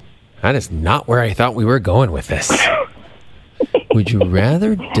 Whoa. That is not where I thought we were going with this. Would you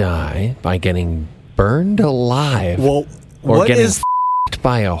rather die by getting burned alive or getting f***ed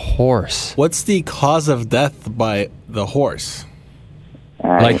by a horse? What's the cause of death by the horse?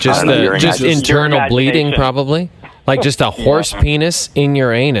 Just internal bleeding, probably? Just a horse penis in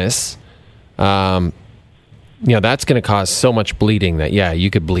your anus. That's going to cause so much bleeding that,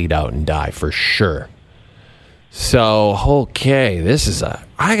 you could bleed out and die for sure. So, okay,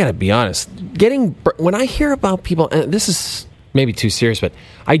 I gotta be honest, when I hear about people, and this is maybe too serious, but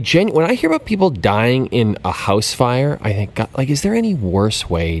when I hear about people dying in a house fire, I think, God, is there any worse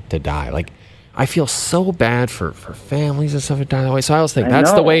way to die? I feel so bad for families and stuff that die that way, so I always think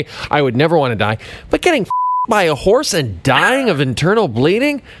that's the way I would never want to die. But getting by a horse and dying of internal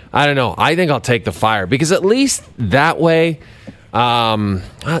bleeding, I don't know, I think I'll take the fire, because at least that way...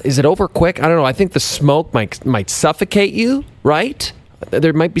 is it over quick? I don't know. I think the smoke might suffocate you, right?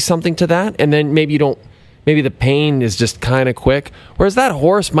 There might be something to that. And then maybe the pain is just kind of quick. Whereas that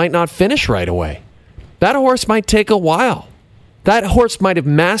horse might not finish right away. That horse might take a while. That horse might have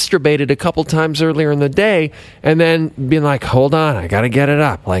masturbated a couple times earlier in the day and then been like, hold on, I got to get it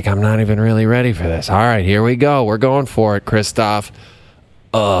up. I'm not even really ready for this. All right, here we go. We're going for it, Christoph.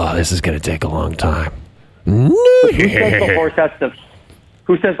 Oh, this is going to take a long time. Who says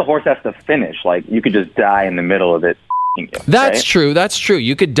the horse has to finish? You could just die in the middle of it. That's true. That's true.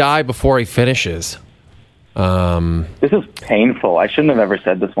 You could die before he finishes. This is painful. I shouldn't have ever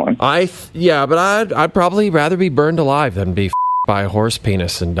said this one. But I'd probably rather be burned alive than be by a horse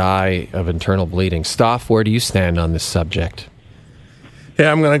penis and die of internal bleeding. Stoff, where do you stand on this subject?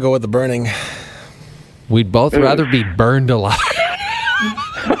 Yeah, I'm gonna go with the burning. We'd both rather be burned alive.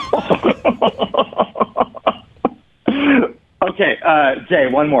 Okay, Jay,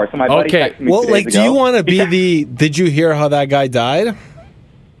 one more. So my buddy texted me 2 days ago. Do you want to be did you hear how that guy died?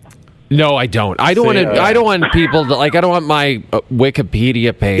 No, I don't. I don't want people to I don't want my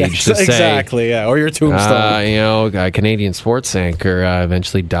Wikipedia page to say exactly, or your tombstone. A Canadian sports anchor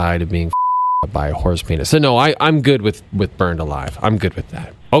eventually died of being by a horse penis. So no, I'm good with burned alive. I'm good with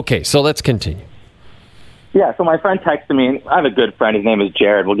that. Okay, so let's continue. Yeah, so my friend texted me. I have a good friend. His name is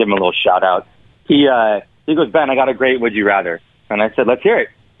Jared. We'll give him a little shout out. He goes, Ben, I got a great would you rather. And I said, let's hear it.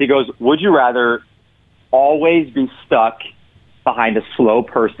 He goes, would you rather always be stuck behind a slow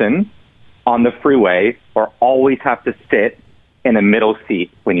person on the freeway or always have to sit in a middle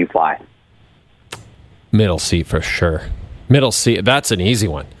seat when you fly? Middle seat for sure. Middle seat, that's an easy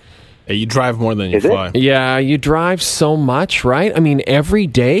one. Yeah, you drive more than you fly. Yeah, you drive so much, right? I mean, every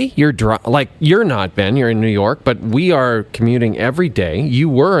day you're you're not, Ben, you're in New York, but we are commuting every day. You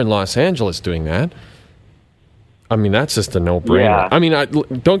were in Los Angeles doing that. I mean, that's just a no-brainer. Yeah. I mean,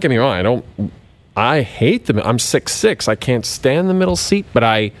 don't get me wrong. I hate them. I'm 6'6". I can't stand the middle seat,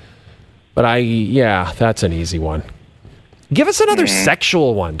 but that's an easy one. Give us another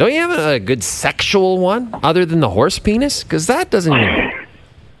sexual one. Don't you have a good sexual one other than the horse penis? Because that doesn't even...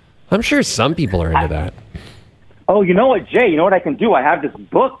 I'm sure some people are into that. Oh, you know what, Jay? You know what I can do? I have this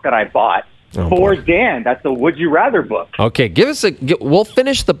book that I bought for Dan. That's the Would You Rather book. Okay, we'll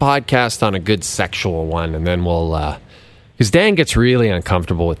finish the podcast on a good sexual one, and then we'll... Because Dan gets really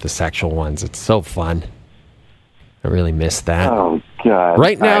uncomfortable with the sexual ones. It's so fun. I really miss that. Oh, God.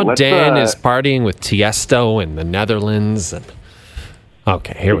 Right now, All right, Dan is partying with Tiesto in the Netherlands. And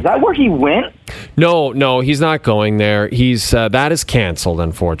okay, here we Is go. that where he went? No, he's not going there. He's that is canceled,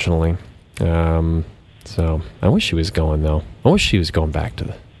 unfortunately. So I wish he was going though. I wish he was going back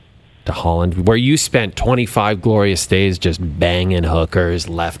to Holland, where you spent 25 glorious days just banging hookers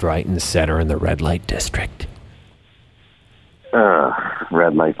left, right, and center in the red light district.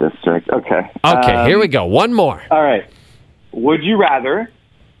 Red light district. Okay. Okay, here we go. One more. All right. Would you rather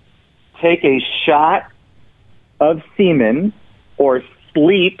take a shot of semen or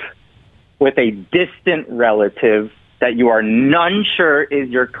sleep with a distant relative that you are none sure is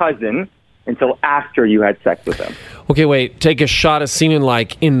your cousin until after you had sex with them? Okay, wait. Take a shot of semen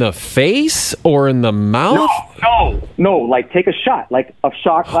like in the face or in the mouth? No. Like take a shot, like a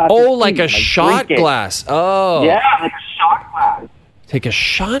shot glass. Oh, of like semen, a shot drink it. glass. Oh. Yeah, like a shot glass. Take a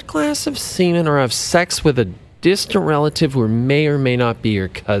shot glass of semen or have sex with a distant relative who may or may not be your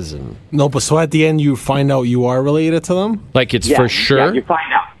cousin. No, but so at the end you find out you are related to them? Like it's Yeah, for sure? Yeah, you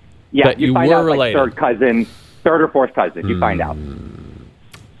find out. Yeah, that you find were out, related. Like third or fourth cousin. You find out.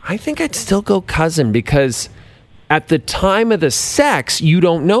 I think I'd still go cousin because at the time of the sex, you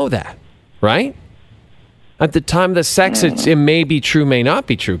don't know that, right? At the time of the sex, it may be true, may not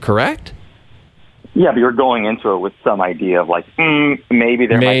be true, correct? Yeah, but you're going into it with some idea of like, maybe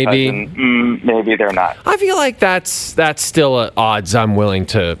they're my cousin, maybe they're not. I feel like that's still odds I'm willing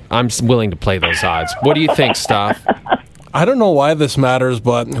to play those odds. What do you think, Staff? I don't know why this matters,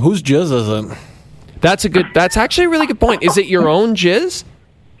 but whose jizz is it? That's actually a really good point. Is it your own jizz?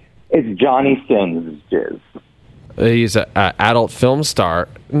 It's Johnny Sins' jizz. He's an adult film star.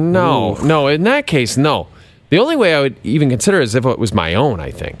 No, in that case, no. The only way I would even consider is if it was my own,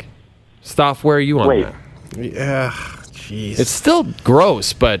 I think. Staff, where are you on that? Yeah, jeez. It's still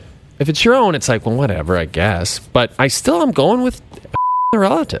gross, but if it's your own, it's like, well, whatever, I guess. But I still am going with the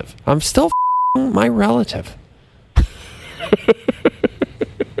relative. I'm still my relative.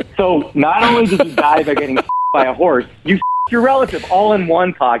 So not only did you die by getting by a horse, you your relative all in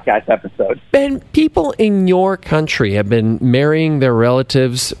one podcast episode. Ben, people in your country have been marrying their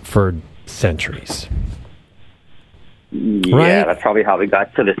relatives for centuries. Yeah, Right. that's probably how we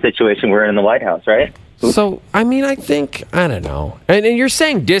got to the situation we're in the White House, right? So, I mean, I don't know. And you're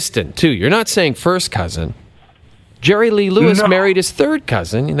saying distant, too. You're not saying first cousin. Jerry Lee Lewis married his third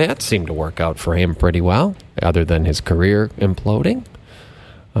cousin, and that seemed to work out for him pretty well, other than his career imploding.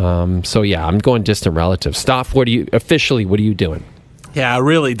 So, yeah, I'm going distant relative. Staff, what are you doing? Yeah,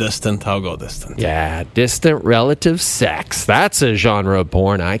 really distant. I'll go distant. Yeah, distant relative sex. That's a genre of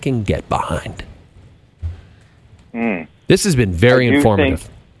porn I can get behind. This has been very informative.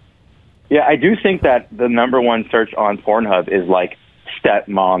 I do think that the number one search on Pornhub is like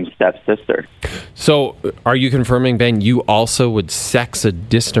stepmom, stepsister. So, are you confirming, Ben, you also would sex a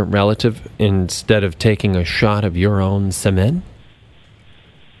distant relative instead of taking a shot of your own semen?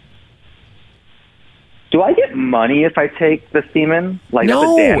 Do I get money if I take the semen? Like, No,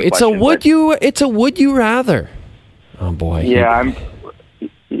 that's a Dan it's question, a would you rather. Oh boy. I'm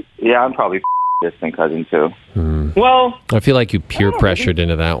probably distant cousin too. Well, I feel like you peer pressured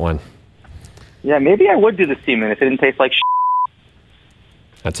into that one. yeah, maybe I would do the semen if it didn't taste like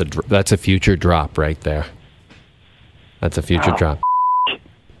That's a future drop right there. That's a future drop.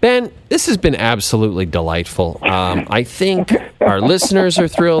 Ben, this has been absolutely delightful. I think our listeners are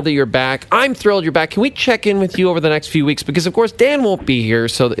thrilled that you're back. I'm thrilled you're back. Can we check in with you over the next few weeks? Because, of course, Dan won't be here,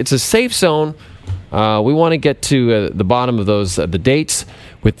 so it's a safe zone. We want to get to the bottom of the dates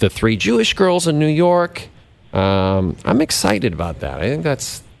with the 3 Jewish girls in New York. I'm excited about that. I think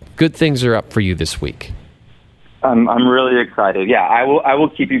that's good things are up for you this week. I'm really excited. Yeah, I will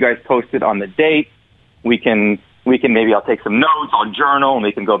keep you guys posted on the date. We can maybe I'll take some notes, I'll journal, and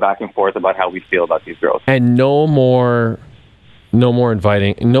we can go back and forth about how we feel about these girls. And no more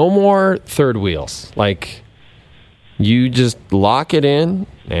inviting, no more third wheels. Like, you just lock it in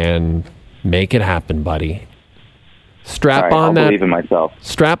and make it happen, buddy. I'll believe in myself.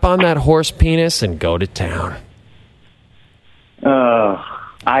 Strap on that horse penis and go to town. You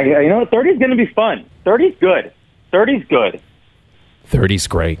know, 30's going to be fun. 30's good. 30's good. 30's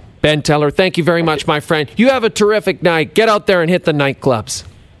great. Ben Teller, thank you very much, my friend. You have a terrific night. Get out there and hit the nightclubs.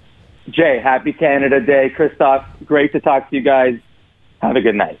 Jay, happy Canada Day. Christoph, great to talk to you guys. Have a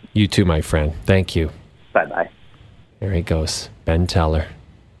good night. You too, my friend. Thank you. Bye-bye. There he goes. Ben Teller.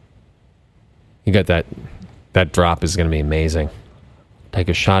 You got that. That drop is going to be amazing. Take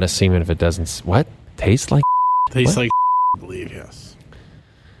a shot of semen if it doesn't... What? Taste like... Tastes What? like I believe, yes.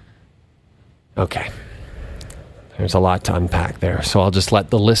 Okay. There's a lot to unpack there, so I'll just let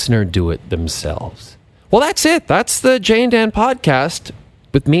the listener do it themselves. Well, that's it. That's the Jay and Dan podcast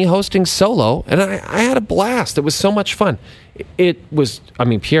with me hosting solo, and I had a blast. It was so much fun. It was,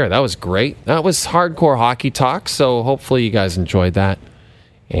 Pierre, that was great. That was hardcore hockey talk, so hopefully you guys enjoyed that.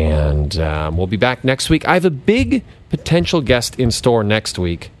 And we'll be back next week. I have a big potential guest in store next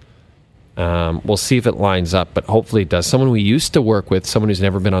week. We'll see if it lines up, but hopefully it does. Someone we used to work with, someone who's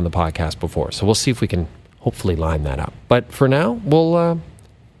never been on the podcast before. So we'll see if we can hopefully line that up. But for now, we'll...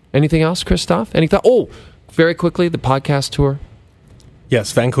 anything else, Christoph? Very quickly, the podcast tour.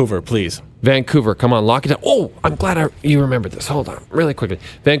 Yes, Vancouver, please. Vancouver, come on, lock it down. Oh, I'm glad you remembered this. Hold on, really quickly.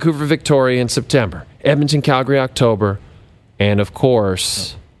 Vancouver, Victoria in September. Edmonton, Calgary, October. And, of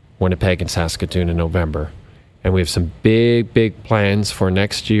course, Winnipeg and Saskatoon in November. And we have some big, big plans for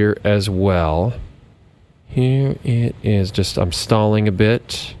next year as well. Here it is. I'm stalling a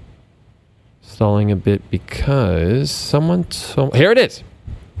bit. Because someone told... Here it is.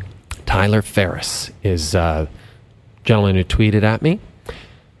 Tyler Ferris is a gentleman who tweeted at me.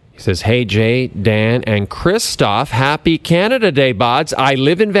 He says, "Hey, Jay, Dan, and Christoph, happy Canada Day, bods. I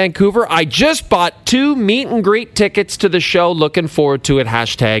live in Vancouver. I just bought 2 meet and greet tickets to the show. Looking forward to it.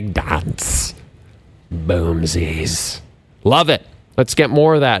 #dance. Boomsies. Love it. Let's get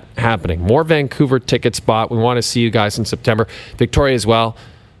more of that happening. More Vancouver tickets bought. We want to see you guys in September. Victoria as well.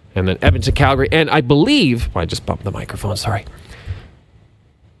 And then Edmonton, Calgary. And I believe... I just bumped the microphone, sorry.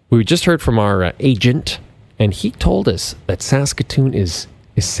 We just heard from our agent, and he told us that Saskatoon is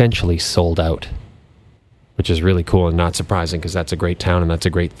essentially sold out, which is really cool and not surprising because that's a great town and that's a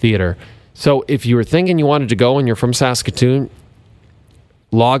great theater. So if you were thinking you wanted to go and you're from Saskatoon,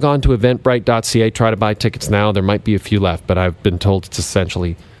 log on to eventbrite.ca, try to buy tickets now. There might be a few left, but I've been told it's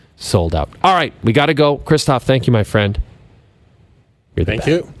essentially sold out. All right, we got to go. Christoph, thank you, my friend. Thank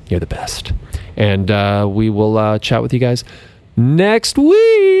you. You're the best. And we will chat with you guys next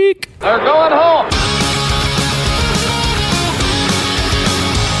week. They're going home.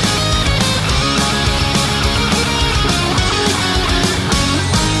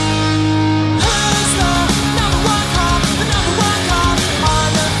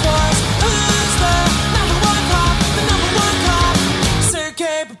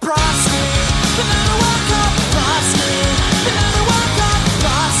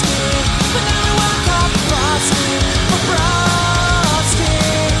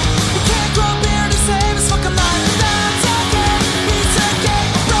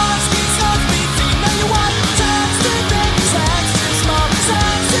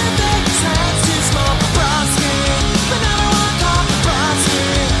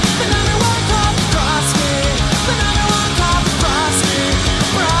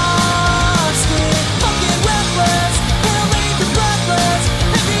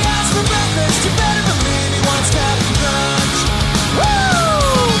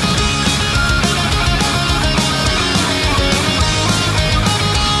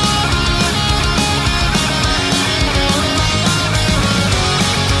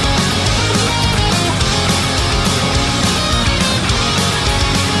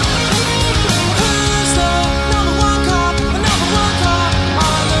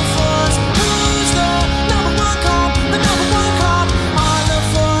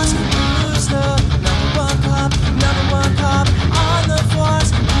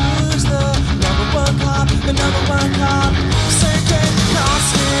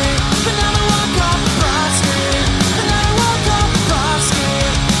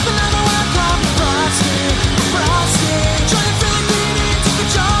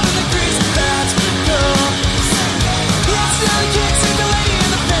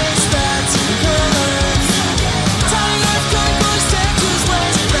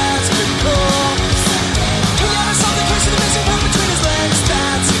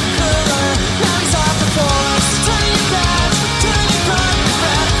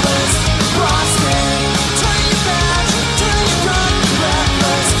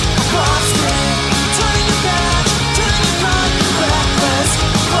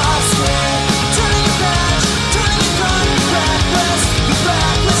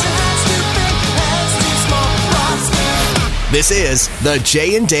 This is the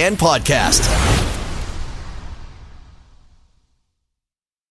Jay and Dan Podcast.